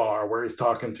at the bar where he's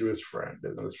talking to his friend,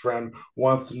 and his friend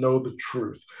wants to know the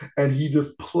truth. And he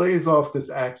just plays off this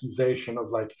accusation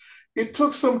of like, it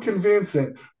took some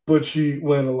convincing, but she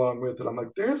went along with it. I'm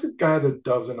like, there's a guy that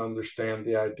doesn't understand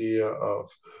the idea of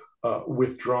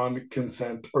withdrawn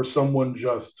consent, or someone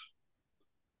just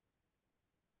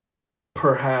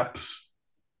perhaps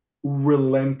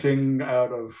relenting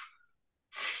out of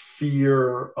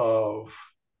fear of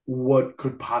what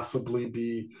could possibly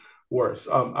be worse.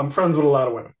 I'm friends with a lot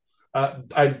of women.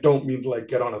 I don't mean to like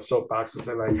get on a soapbox and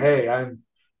say like, "Hey,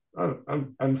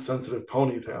 I'm sensitive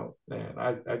ponytail, man.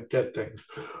 I get things,"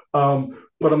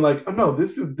 but I'm like, oh, no,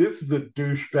 this is a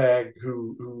douchebag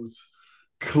who's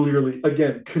clearly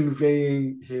again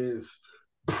conveying his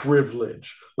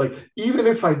privilege. Like, even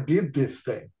if I did this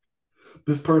thing,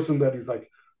 this person that he's like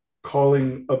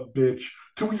calling a bitch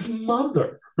to his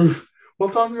mother while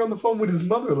talking on the phone with his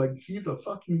mother. Like, she's a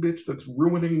fucking bitch that's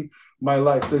ruining my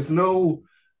life. There's no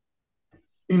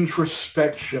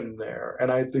introspection there.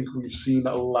 And I think we've seen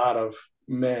a lot of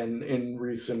men in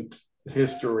recent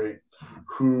history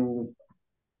who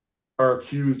are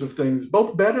accused of things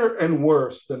both better and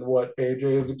worse than what AJ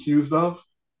is accused of.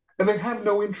 And they have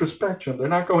no introspection. They're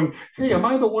not going, hey, am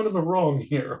I the one in the wrong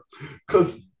here?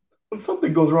 Because when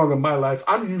something goes wrong in my life,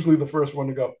 I'm usually the first one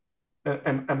to go,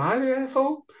 am I the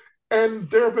asshole? And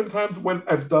there have been times when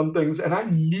I've done things and I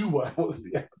knew I was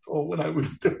the asshole when I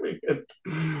was doing it.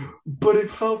 But it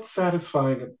felt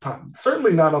satisfying at the time.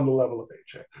 Certainly not on the level of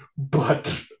AJ,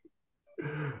 but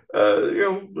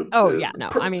Oh yeah, no,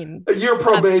 I mean, a year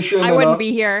probation I and wouldn't a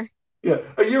be here. yeah,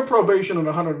 a year probation and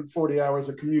 140 hours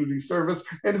of community service.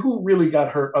 And who really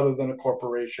got hurt other than a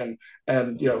corporation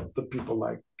and the people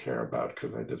I care about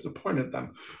because I disappointed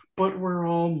them. But we're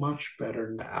all much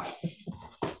better now.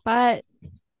 But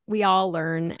we all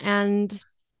learn, and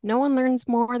no one learns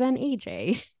more than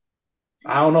AJ.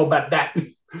 I don't know about that.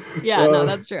 Yeah, no,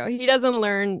 that's true. He doesn't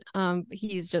learn.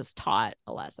 He's just taught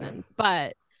a lesson.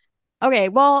 But okay,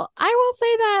 well, I will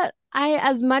say that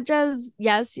as much as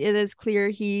yes, it is clear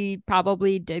he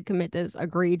probably did commit this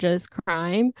egregious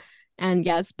crime, and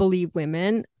yes, believe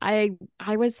women. I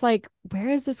was like, where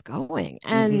is this going?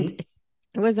 And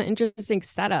Mm-hmm. it was an interesting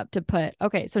setup to put.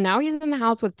 Okay, so now he's in the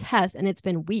house with Tess, and it's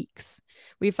been weeks.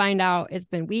 We find out it's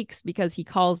been weeks because he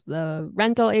calls the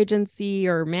rental agency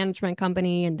or management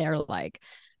company, and they're like,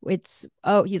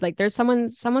 he's like, there's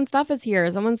someone's stuff is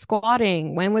here, someone's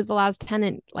squatting. When was the last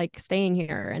tenant like staying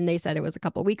here? And they said it was a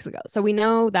couple weeks ago. So we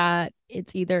know that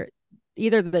it's either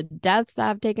the deaths that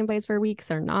have taken place for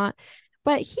weeks or not.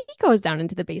 But he goes down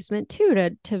into the basement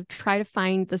too to try to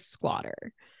find the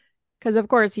squatter. Because of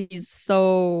course he's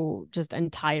so just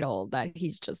entitled that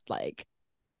he's just like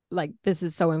this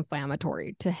is so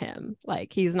inflammatory to him.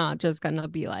 Like he's not just gonna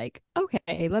be like,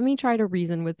 okay, let me try to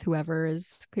reason with whoever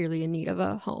is clearly in need of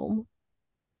a home.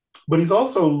 But he's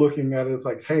also looking at it as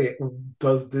like, hey,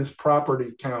 does this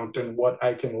property count and what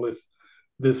I can list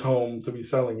this home to be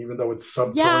selling, even though it's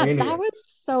Yeah, that subterranean. was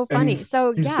so And funny.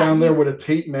 So he's yeah, down there he with a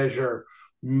tape measure,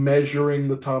 measuring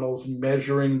the tunnels,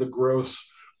 measuring the gross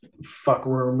fuck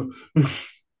room.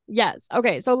 yes.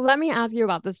 Okay, so let me ask you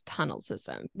about this tunnel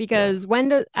system Yes. because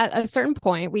at a certain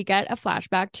point we get a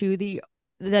flashback to the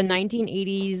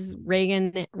 1980s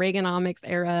Reaganomics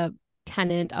era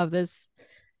tenant of this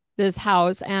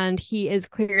house, and he is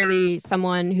clearly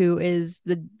someone who is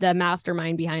the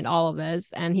mastermind behind all of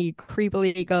this, and he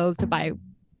creepily goes to buy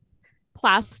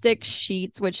plastic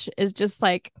sheets, which is just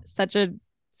like such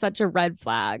a red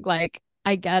flag. Like,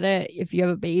 I get it if you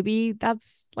have a baby,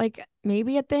 that's like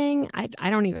maybe a thing. I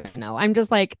don't even know. I'm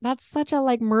just like, that's such a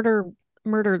like murder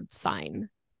sign.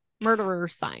 Murderer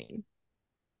sign.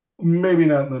 Maybe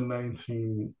not in the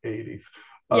 1980s.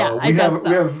 Yeah, I We guess have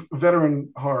so.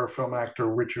 veteran horror film actor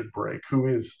Richard Brake, who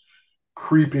is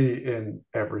creepy in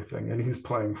everything, and he's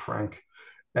playing Frank.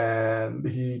 And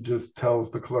he just tells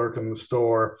the clerk in the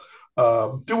store,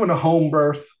 doing a home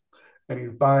birth, and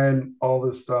he's buying all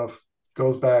this stuff.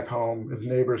 Goes back home. His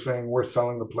neighbor saying, "We're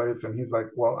selling the place," and he's like,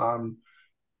 "Well, I'm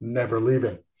never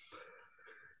leaving."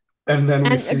 And then we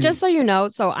And just see, so you know,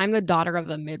 so I'm the daughter of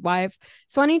a midwife.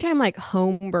 So anytime like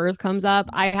home birth comes up,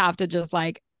 I have to just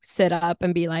like sit up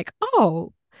and be like,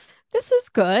 "Oh, this is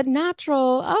good,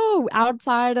 natural. Oh,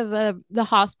 outside of the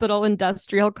hospital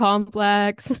industrial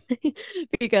complex,"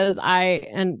 because I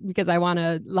want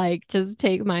to like just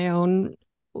take my own,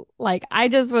 like I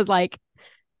just was like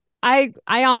I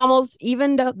almost,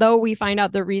 even though we find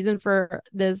out the reason for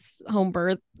this home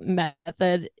birth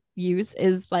method use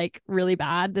is like really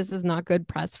bad, this is not good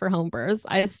press for home births,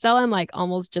 I still am like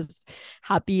almost just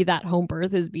happy that home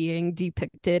birth is being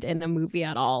depicted in a movie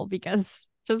at all, because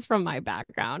just from my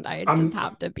background I just I'm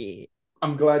have to be.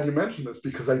 I'm glad you mentioned this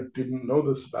because I didn't know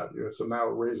this about you. So now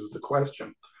it raises the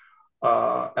question.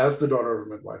 As the daughter of a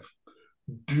midwife,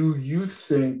 do you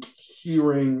think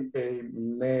hearing a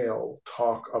male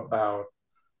talk about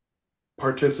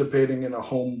participating in a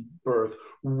home birth,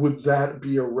 would that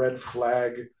be a red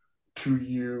flag to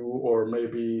you, or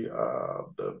maybe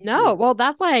No, well,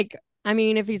 that's like, I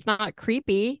mean, if he's not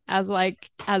creepy as like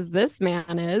as this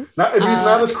man is, not if he's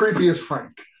not as creepy as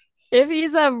Frank? if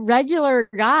he's a regular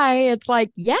guy, it's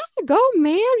like, yeah, go,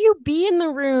 man. You be in the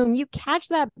room. You catch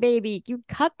that baby. You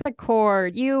cut the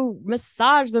cord. You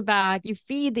massage the back. You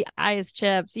feed the ice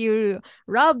chips. You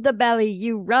rub the belly.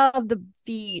 You rub the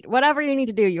feet. Whatever you need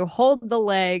to do. You hold the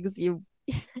legs. You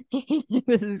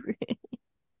this is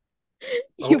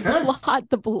you Okay, blot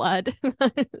the blood.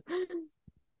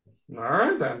 all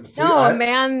right then. See, No, a I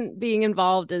man being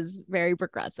involved is very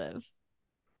progressive.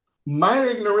 my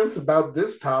ignorance about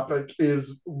this topic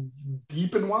is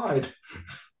deep and wide.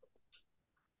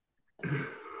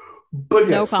 But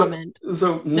No yes, comment.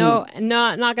 so No,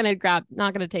 not gonna grab,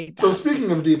 not gonna take so that.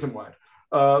 speaking of deep and wide,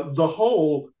 the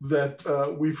hole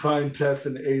that we find Tess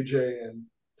and AJ in,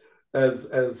 as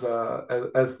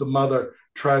the mother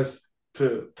tries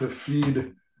to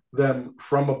feed them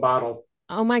from a bottle.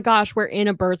 Oh my gosh, we're in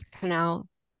a birth canal,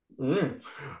 Mm.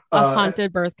 a Uh,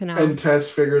 haunted birth and canal. Tess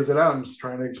figures it out and is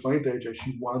trying to explain to AJ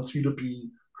she wants you to be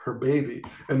her baby.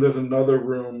 And there's another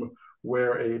room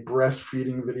where a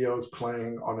breastfeeding video is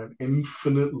playing on an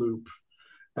infinite loop,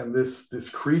 and this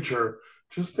creature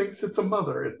just thinks it's a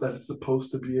mother, that it's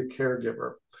supposed to be a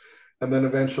caregiver. And then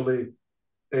eventually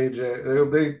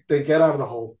AJ, they get out of the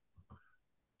hole.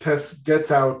 Tess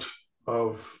gets out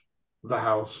of the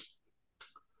house,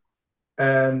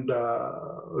 and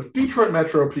Detroit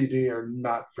Metro PD are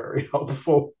not very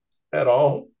helpful at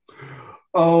all.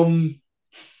 Um,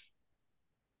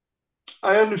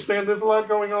 I understand there's a lot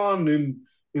going on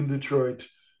in Detroit,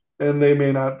 and they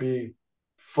may not be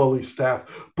fully staffed,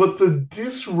 but the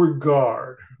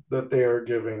disregard that they are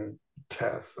giving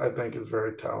Tess, I think, is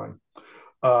very telling.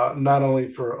 Not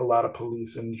only for a lot of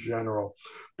police in general,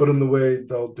 but in the way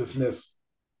they'll dismiss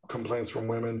complaints from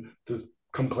women,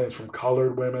 complaints from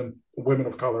colored women, women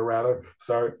of color rather.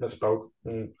 Sorry, misspoke.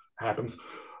 Happens.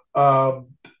 Uh,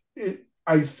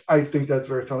 I think that's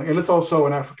very telling, and it's also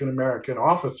an African American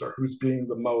officer who's being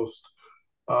the most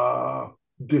uh,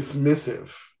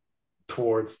 dismissive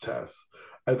towards Tess.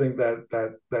 I think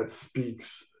that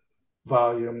speaks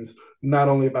volumes, not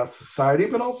only about society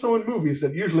but also in movies,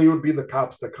 that usually it would be the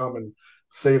cops that come and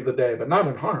save the day, but not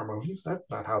in horror movies. That's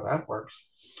not how that works.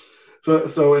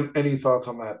 Any thoughts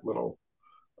on that little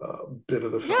bit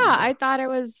of the Yeah, film I there? thought it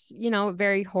was,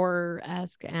 very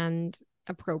horror-esque and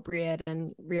appropriate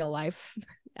and real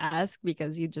life-esque,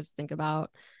 because you just think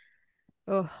about,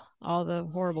 oh, all the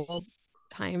horrible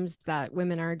times that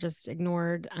women are just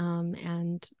ignored,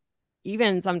 and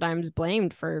even sometimes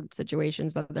blamed for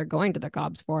situations that they're going to the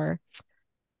cops for.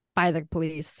 by the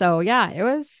police. So yeah, it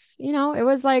was, it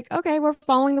was like, okay, we're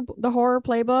following the horror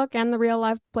playbook and the real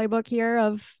life playbook here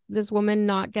of this woman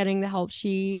not getting the help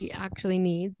she actually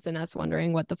needs and us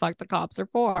wondering what the fuck the cops are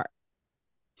for.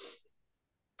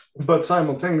 But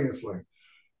simultaneously,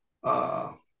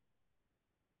 uh,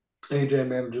 AJ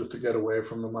manages to get away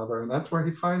from the mother, and that's where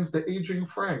he finds the aging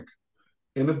Frank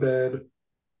in a bed,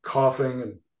 coughing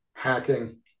and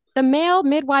hacking. The male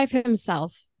midwife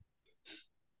himself.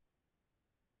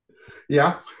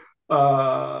 Yeah.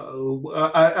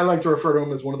 I like to refer to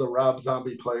him as one of the Rob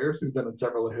Zombie players. He's been in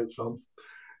several of his films.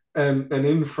 And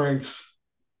in Frank's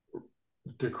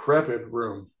decrepit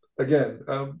room, again,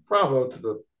 bravo to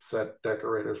the set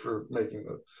decorators for making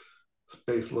the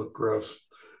space look gross.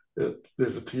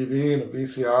 There's a TV and a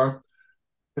VCR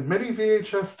and many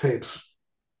VHS tapes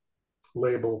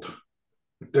labeled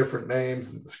with different names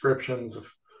and descriptions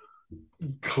of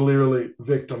clearly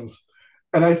victims.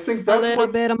 And I think A that's little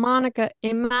what bit of Monica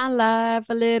in my life,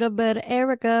 a little bit of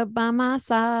Erica by my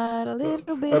side, a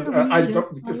little bit of I Rita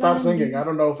don't stop singing. I Salami.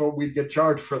 don't know if we'd get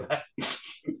charged for that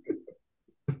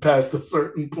past a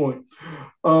certain point.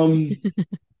 Um,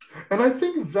 and I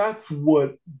think that's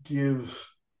what gives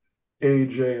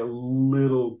AJ a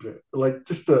little bit, like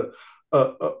just a,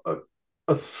 a,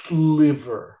 a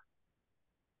sliver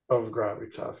of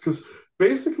gravitas. Because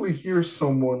basically, here's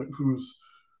someone who's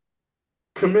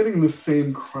committing the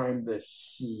same crime that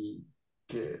he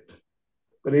did,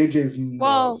 but AJ's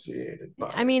Well, nauseated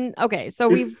by I it. mean, okay, so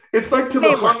It's we've it's like let's to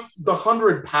say it works. the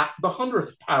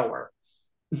hundredth power,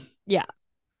 Yeah,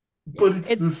 yeah. but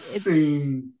it's the It's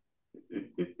same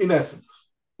in essence.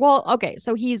 well, okay,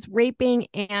 so he's raping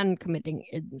and committing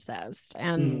incest,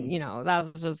 and Mm.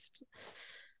 that's just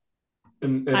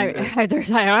And, and I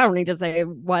and I don't need to say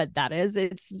what that is.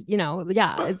 It's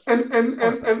yeah, it's horrible.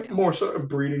 and more so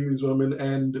breeding these women,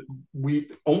 and we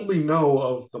only know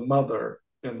of the mother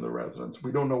in the residence.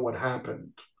 We don't know what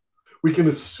happened. We can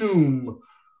assume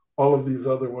all of these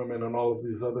other women and all of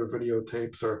these other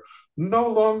videotapes are no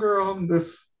longer on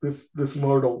this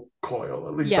mortal coil.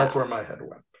 At least that's Yeah, where my head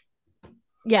went.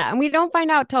 yeah, and we don't find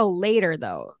out till later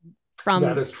though That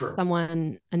from is true.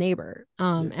 someone, a neighbor.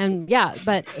 Yeah. And yeah,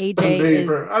 but A AJ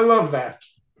neighbor. is I love that.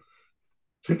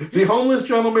 The homeless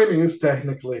gentleman is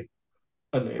technically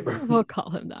a neighbor. we'll call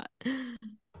him that.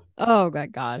 Oh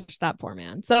god gosh, that poor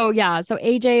man. So yeah, so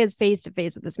AJ is face to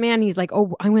face with this man. He's like,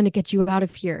 "Oh, I'm going to get you out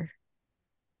of here."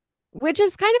 Which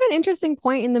is kind of an interesting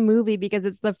point in the movie because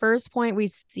it's the first point we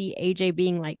see AJ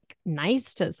being like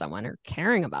nice to someone or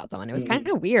caring about someone. It was kind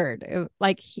Mm-hmm. of weird.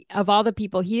 Like of all the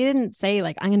people, he didn't say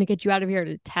like I'm going to get you out of here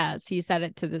to Tess. He said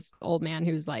it to this old man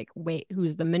who's like, "Wait,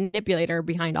 who's the manipulator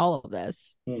behind all of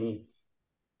this?" Mm-hmm.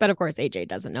 But of course, AJ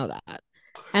doesn't know that.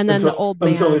 And then the Until old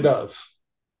until he man, does.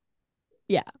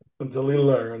 yeah, Until he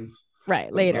learns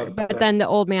right, that later. not But that. then the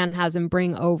old man has him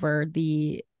bring over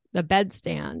the bed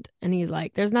stand and he's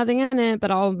like, "There's nothing in it,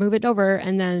 but I'll move it over."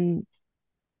 And then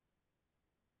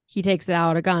he takes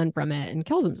out a gun from it and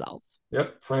kills himself.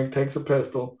 Yep. Frank takes a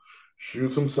pistol,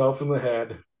 shoots himself in the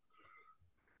head,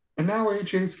 and now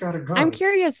AJ's got a I'm gun.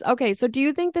 curious. Okay, so do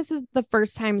you think this is the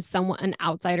first time an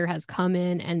outsider has come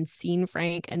in and seen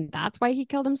Frank and that's why he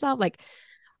killed himself? Like,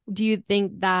 do you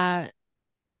think that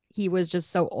he was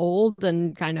just so old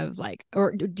and kind of like,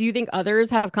 or do you think others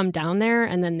have come down there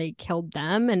and then they killed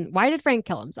them? And why did Frank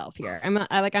kill himself here?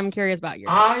 I'm curious about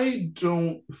your take. I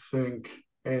don't think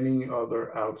any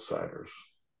other outsiders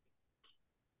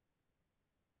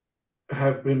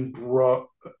have been brought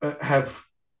have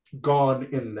gone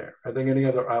in there. I think any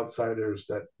other outsiders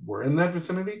that were in that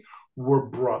vicinity were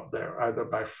brought there either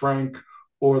by Frank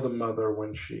or the mother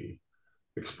when she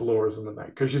explores in the night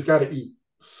because she's got to eat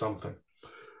something.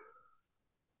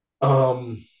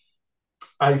 Um,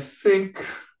 I think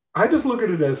I just look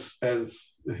at it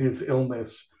as his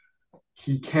illness.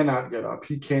 He cannot get up.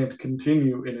 He can't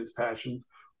continue in his passions.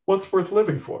 What's worth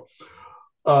living for?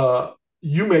 Uh,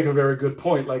 you make a very good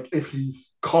point. Like if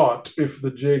he's caught, if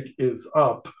the jig is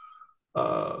up,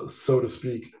 so to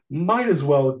speak, might as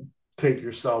well take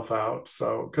yourself out.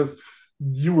 So because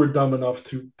you were dumb enough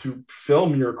to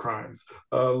film your crimes,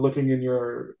 looking in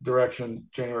your direction,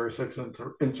 January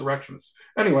 6th insurrectionists.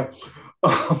 Anyway,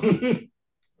 um,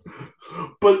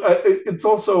 but it's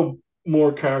also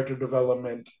more character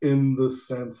development in the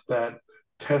sense that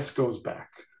Tess goes back.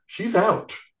 She's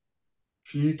out.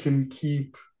 She can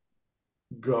keep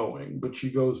going, but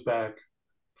she goes back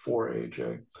for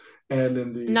AJ. And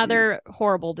in the Another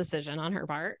horrible decision on her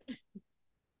part.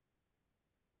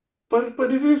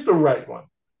 but it is the right one.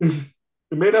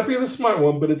 It may not be the smart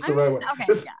one, but it's I the right one. mean, okay,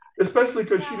 yeah. Especially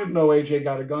because she Well, didn't know AJ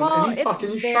got a gun and well, he it's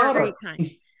fucking shot very her. kind.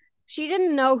 she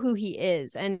didn't know who he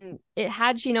is, and it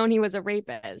had she known he was a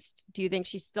rapist, do you think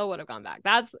she still would have gone back?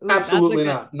 Absolutely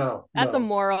not. No, That's a no,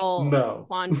 moral no,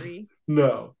 quandary.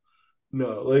 no,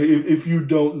 no. Like if you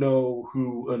don't know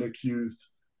who an accused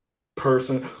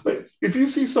person, like if you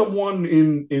see someone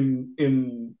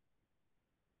in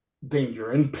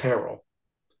danger, in peril,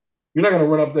 you're not going to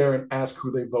run up there and ask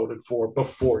who they voted for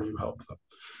before you help them.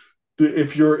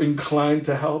 If you're inclined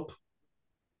to help,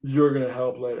 you're going to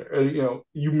help later.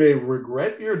 You may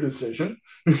regret your decision.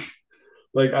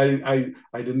 Like I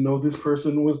didn't know this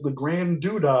person was the grand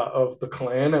doodah of the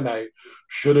clan, and I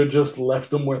should have just left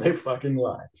them where they fucking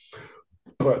lie.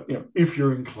 But if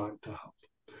you're inclined to help.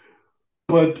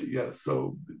 But yeah,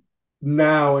 so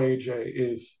now AJ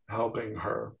is helping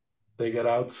her. They get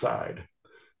outside.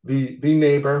 The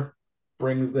neighbor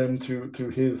brings them to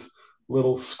his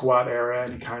little squat area,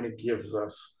 and he kind of gives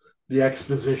us the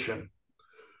exposition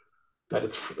that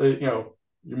it's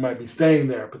you might be staying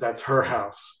there, but that's her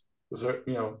house.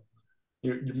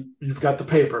 You've got the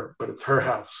paper, but it's her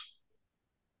house.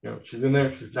 She's in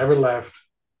there. She's never left.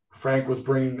 Frank was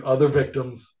bringing other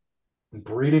victims and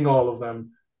breeding all of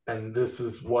them, and this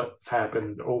is what's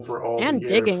happened over all the And years.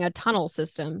 digging a tunnel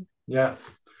system. Yes,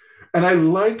 and I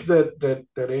like that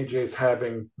AJ's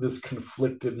having this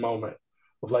conflicted moment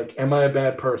of like, am I a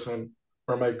bad person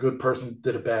or am I a good person?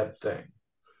 Did a bad thing.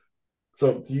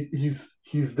 So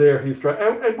he's there. He's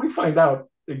trying, and we find out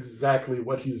exactly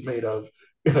what he's made of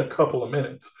in a couple of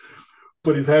minutes.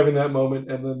 But he's having that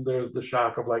moment, and then there's the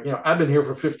shock of like, I've been here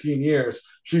for 15 years.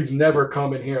 She's never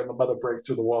come in here, and the mother breaks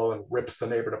through the wall and rips the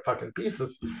neighbor to fucking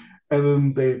pieces.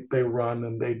 And then they run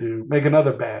and they do make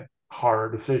another bad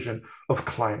horror decision of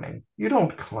climbing. You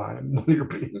don't climb when you're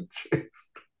being chased.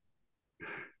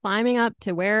 Climbing up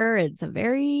to where it's a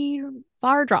very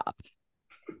far drop.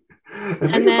 I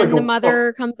think And it's like then the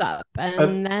mother comes up,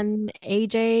 and then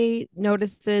AJ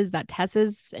notices that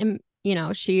Tessa's,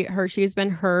 she's been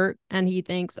hurt, and he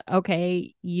thinks,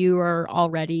 okay, you are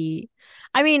already.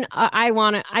 I mean,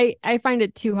 I find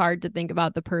it too hard to think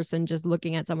about the person just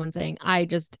looking at someone saying, I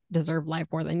just deserve life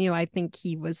more than you. I think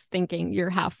he was thinking you're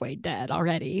halfway dead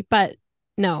already, but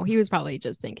no, he was probably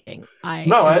just thinking, I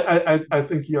no, am. I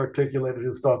think he articulated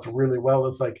his thoughts really well.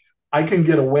 It's like, I can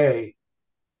get away,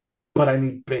 but I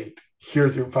need bait.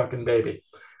 Here's your fucking baby.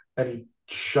 And he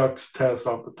chucks Tess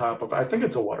off the top of, I think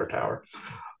it's a water tower.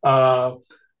 Uh,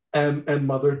 and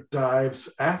Mother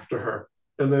dives after her.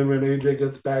 And then when AJ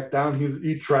gets back down,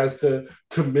 he tries to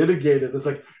mitigate it. It's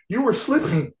like, you were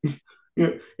slipping.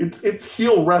 It's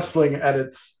heel wrestling at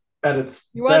its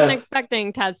He wasn't best.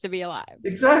 expecting Tess to be alive.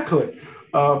 Exactly.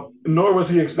 Nor was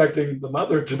he expecting the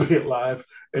mother to be alive,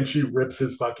 and she rips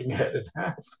his fucking head in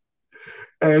half.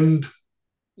 And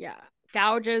Yeah,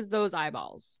 gouges those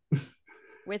eyeballs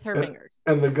with her and, fingers.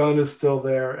 and the gun is still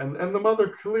there, and the mother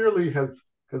clearly has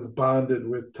bonded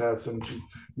with Tess, and she's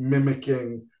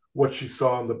mimicking what she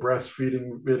saw in the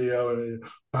breastfeeding video, and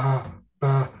bah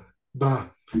bah bah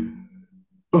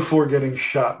before getting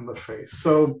shot in the face.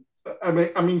 So I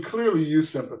mean, clearly you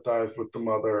sympathize with the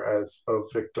mother as a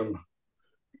victim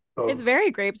It's of.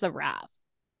 very Grapes of Wrath.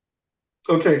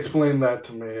 Okay, explain that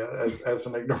to me as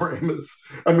an ignoramus.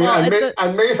 I mean, Well, I it's may a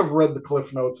I may have read the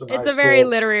Cliff Notes in high it's a very school.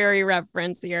 literary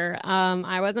reference here.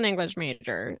 I was an English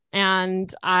major,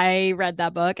 and I read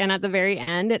that book, and at the very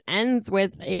end, it ends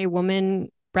with a woman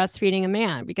breastfeeding a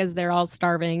man because they're all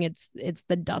starving. It's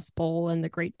the Dust Bowl and the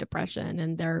Great Depression,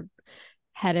 and they're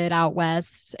headed out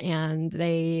west, and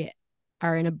they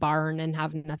are in a barn and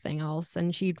have nothing else,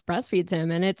 and she breastfeeds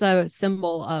him, and it's a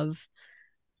symbol of.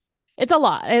 It's a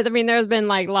lot. I mean, there's been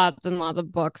like lots and lots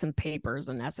of books and papers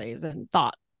and essays and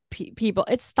thought people.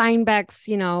 It's Steinbeck's,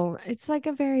 it's like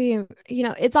a very,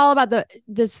 it's all about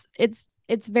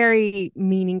it's very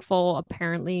meaningful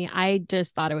apparently. I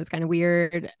just thought it was kind of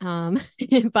weird.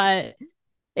 But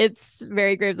it's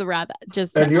very Graves of Wrath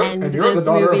just And to you're end the this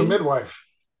daughter of a movie. midwife.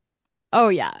 Oh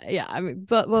yeah, yeah. I mean,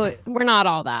 but well, we're not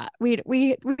all that. We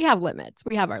have limits.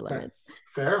 We have our Okay, limits.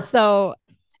 fair. So,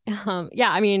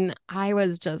 yeah. I mean, I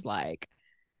was just like,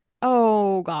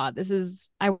 oh God,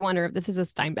 I wonder if this is a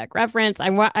Steinbeck reference. I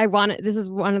want it. This is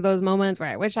one of those moments where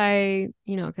I wish I,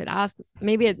 could ask.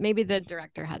 Maybe the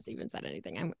director has even said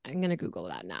anything. I'm gonna Google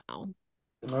that now. All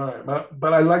right,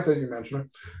 but I like that you mentioned it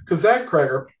because Zach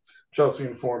Kreger, Chelsea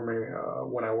informed me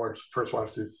when I first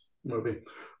watched this movie,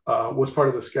 was part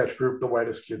of the sketch group The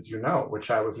Whitest Kids You Know,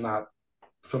 which I was not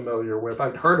familiar with.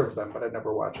 I'd heard of them, but I'd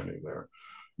never watched any of their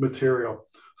material.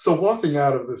 So walking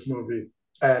out of this movie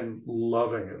and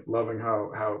loving it, loving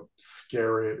how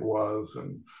scary it was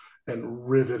and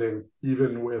riveting,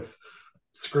 even with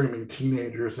screaming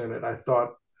teenagers in it, I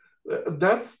thought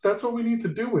That's what we need to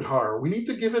do with horror. We need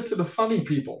to give it to the funny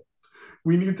people.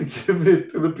 We need to give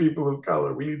it to the people of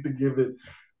color. We need to give it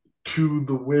to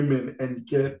the women and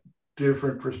get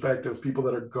different perspectives, people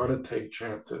that are going to take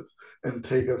chances and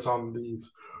take us on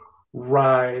these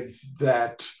rides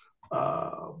that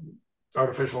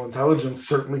artificial intelligence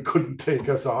certainly couldn't take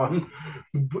us on.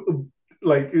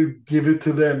 Like, give it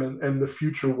to them, and the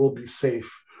future will be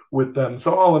safe with them.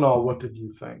 So, all in all, what did you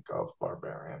think of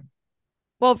Barbarian?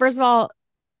 Well, first of all,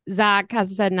 Zach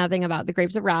has said nothing about the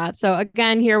Grapes of Wrath. So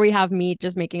again, here we have me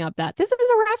just making up that this is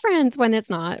a reference when it's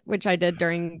not, which I did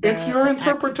during It's the your X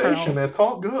interpretation. Pearl. It's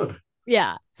all good.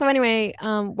 Yeah. So anyway,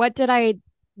 what did I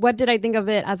think of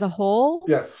it as a whole?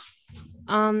 Yes.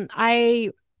 Um, I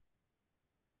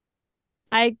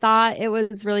I thought it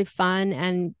was really fun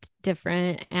and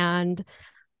different. And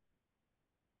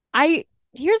I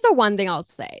here's the one thing I'll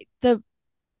say.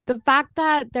 The fact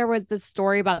that there was this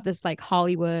story about this like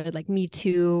Hollywood, like Me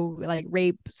Too, like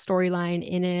rape storyline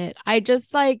in it, I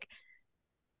just like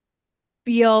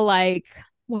feel like,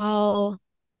 well,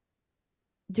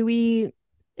 do we,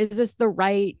 is this the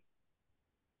right,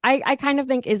 I kind of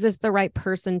think, is this the right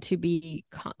person to be,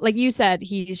 like you said,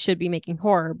 he should be making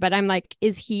horror, but I'm like,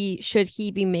 should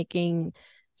he be making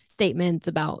statements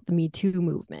about the Me Too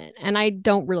movement? And I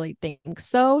don't really think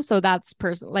so. So that's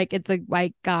like, it's a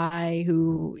white guy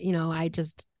who,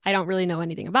 I don't really know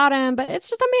anything about him, but it's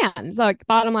just a man. So like,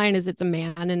 bottom line is it's a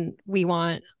man. And we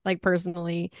want, like,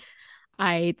 personally,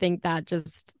 I think that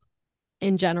just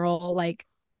in general, like,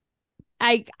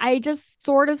 I just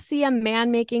sort of see a man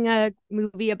making a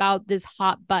movie about this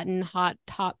hot button, hot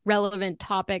top relevant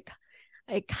topic.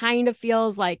 It kind of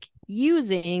feels like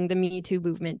using the Me Too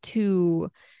movement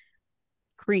to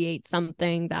create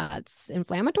something that's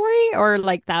inflammatory, or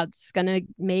like that's gonna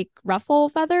make ruffle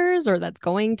feathers, or that's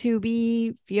going to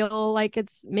be feel like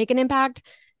it's make an impact.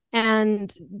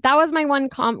 And that was my one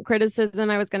criticism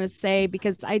I was gonna say,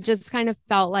 because I just kind of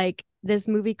felt like this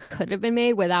movie could have been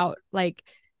made without like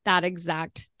that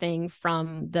exact thing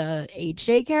from the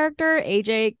AJ character.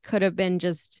 AJ could have been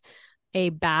just a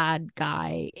bad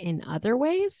guy in other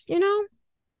ways.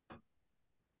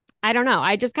 I don't know.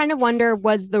 I just kind of wonder,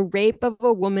 was the rape of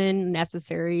a woman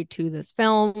necessary to this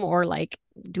film, or like,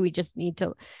 do we just need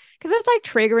to? Because it's like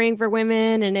triggering for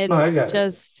women, and No, I it's get it.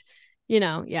 just,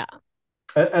 yeah.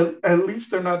 At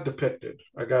least they're not depicted.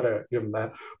 I gotta give them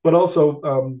that. But also,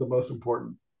 the most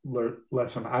important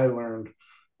lesson I learned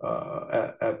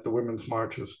at the women's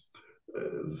march is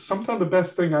sometimes the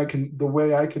best thing the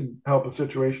way I can help a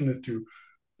situation is to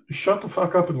shut the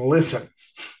fuck up and listen.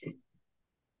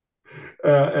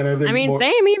 And I I think mean, more,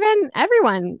 same, even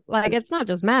everyone. Like, it's not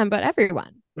just men, but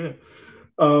everyone. yeah.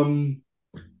 Um,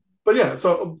 but yeah,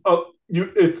 so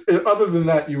other than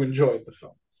that, you enjoyed the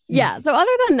film. Yeah. So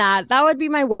other than that, that would be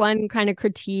my one kind of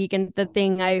critique, and the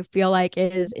thing I feel like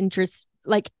is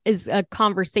is a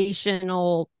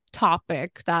conversational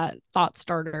topic, that thought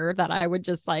starter that I would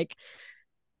just like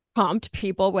prompt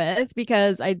people with,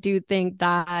 because I do think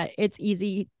that it's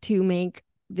easy to make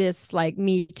this like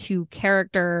Me Too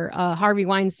character, Harvey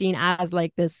Weinstein, as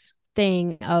like this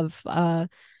thing of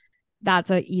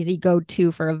that's a easy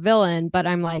go-to for a villain. But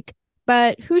I'm like,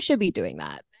 but who should be doing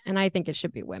that? And I think it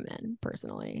should be women,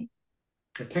 personally.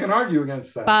 I can't argue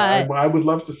against that. But I would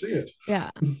love to see it. yeah,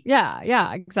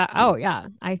 yeah, exactly. Oh yeah,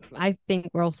 I think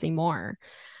we'll see more.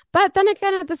 But then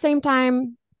again, at the same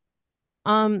time,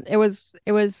 it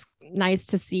was nice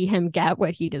to see him get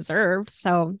what he deserved.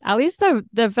 So at least the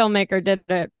filmmaker did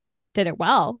it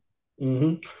well.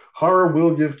 Mm-hmm. Horror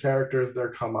will give characters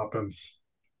their comeuppance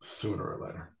sooner or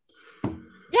later.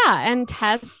 Yeah, and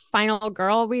Tess, final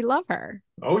girl, we love her.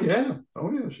 Oh yeah.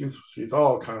 She's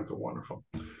all kinds of wonderful.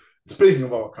 Speaking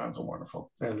of all kinds of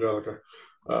wonderful, Angelica,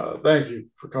 thank you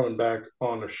for coming back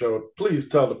on the show. Please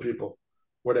tell the people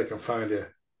where they can find you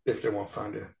if they won't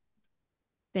find you.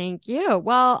 Thank you.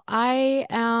 Well, I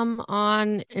am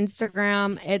on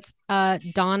Instagram. It's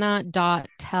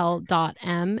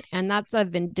donna.tell.m, and that's a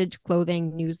vintage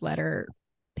clothing newsletter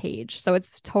page. So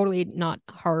it's totally not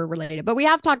horror related. But we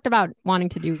have talked about wanting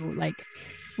to do like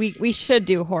we should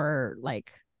do horror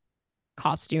like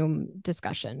costume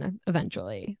discussion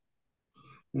eventually.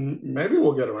 Maybe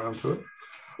we'll get around to it.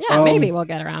 Yeah, maybe Um, we'll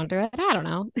get around to it. I don't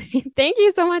know. Thank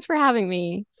you so much for having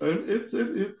me.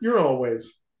 you're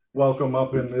always welcome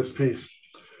up in this piece.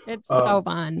 It's so Um,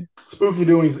 fun. Spooky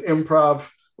Doings Improv.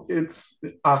 It's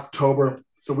October,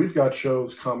 so we've got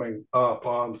shows coming up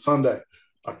on Sunday,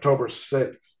 October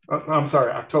 6th. I'm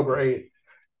sorry, October 8th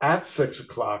at 6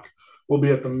 o'clock. We'll be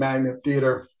at the Magnet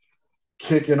Theater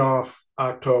kicking off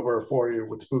October for you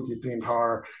with spooky themed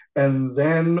horror. And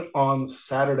then on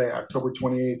Saturday, October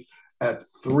 28th at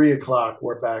 3 o'clock,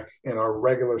 we're back in our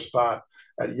regular spot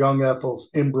at Young Ethel's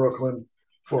in Brooklyn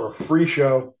for a free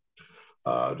show,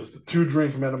 just a 2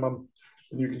 drink minimum.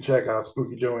 And you can check out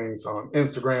Spooky Doings on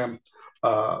Instagram.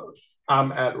 Uh,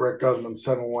 I'm at Rick Guzman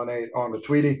 718 on the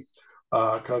Tweety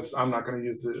because I'm not going to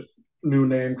use the new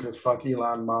name because fuck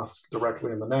Elon Musk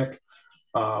directly in the neck.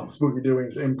 Spooky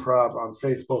Doings Improv on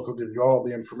Facebook will give you all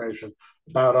the information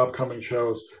about upcoming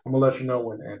shows. And we'll let you know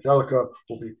when Angelica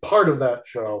will be part of that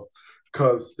show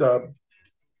because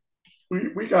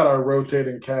we got our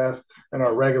rotating cast and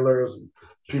our regulars and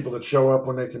people that show up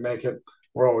when they can make it.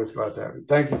 We're always glad to have you.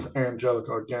 Thank you,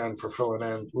 Angelica, again for filling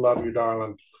in. Love you,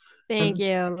 darling. Thank And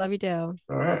you. Love you too.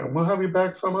 all right, and we'll have you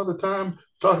back some other time.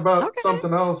 Talk about Okay.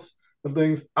 something else and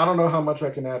things. I don't know how much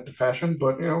I can add to fashion,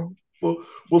 but we'll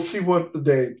we'll see what the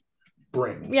day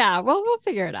brings. Yeah, well, we'll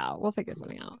figure it out. We'll figure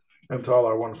something out. And to all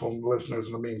our wonderful listeners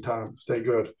in the meantime, stay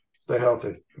good, stay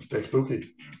healthy, and stay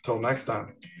spooky. Until next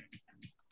time.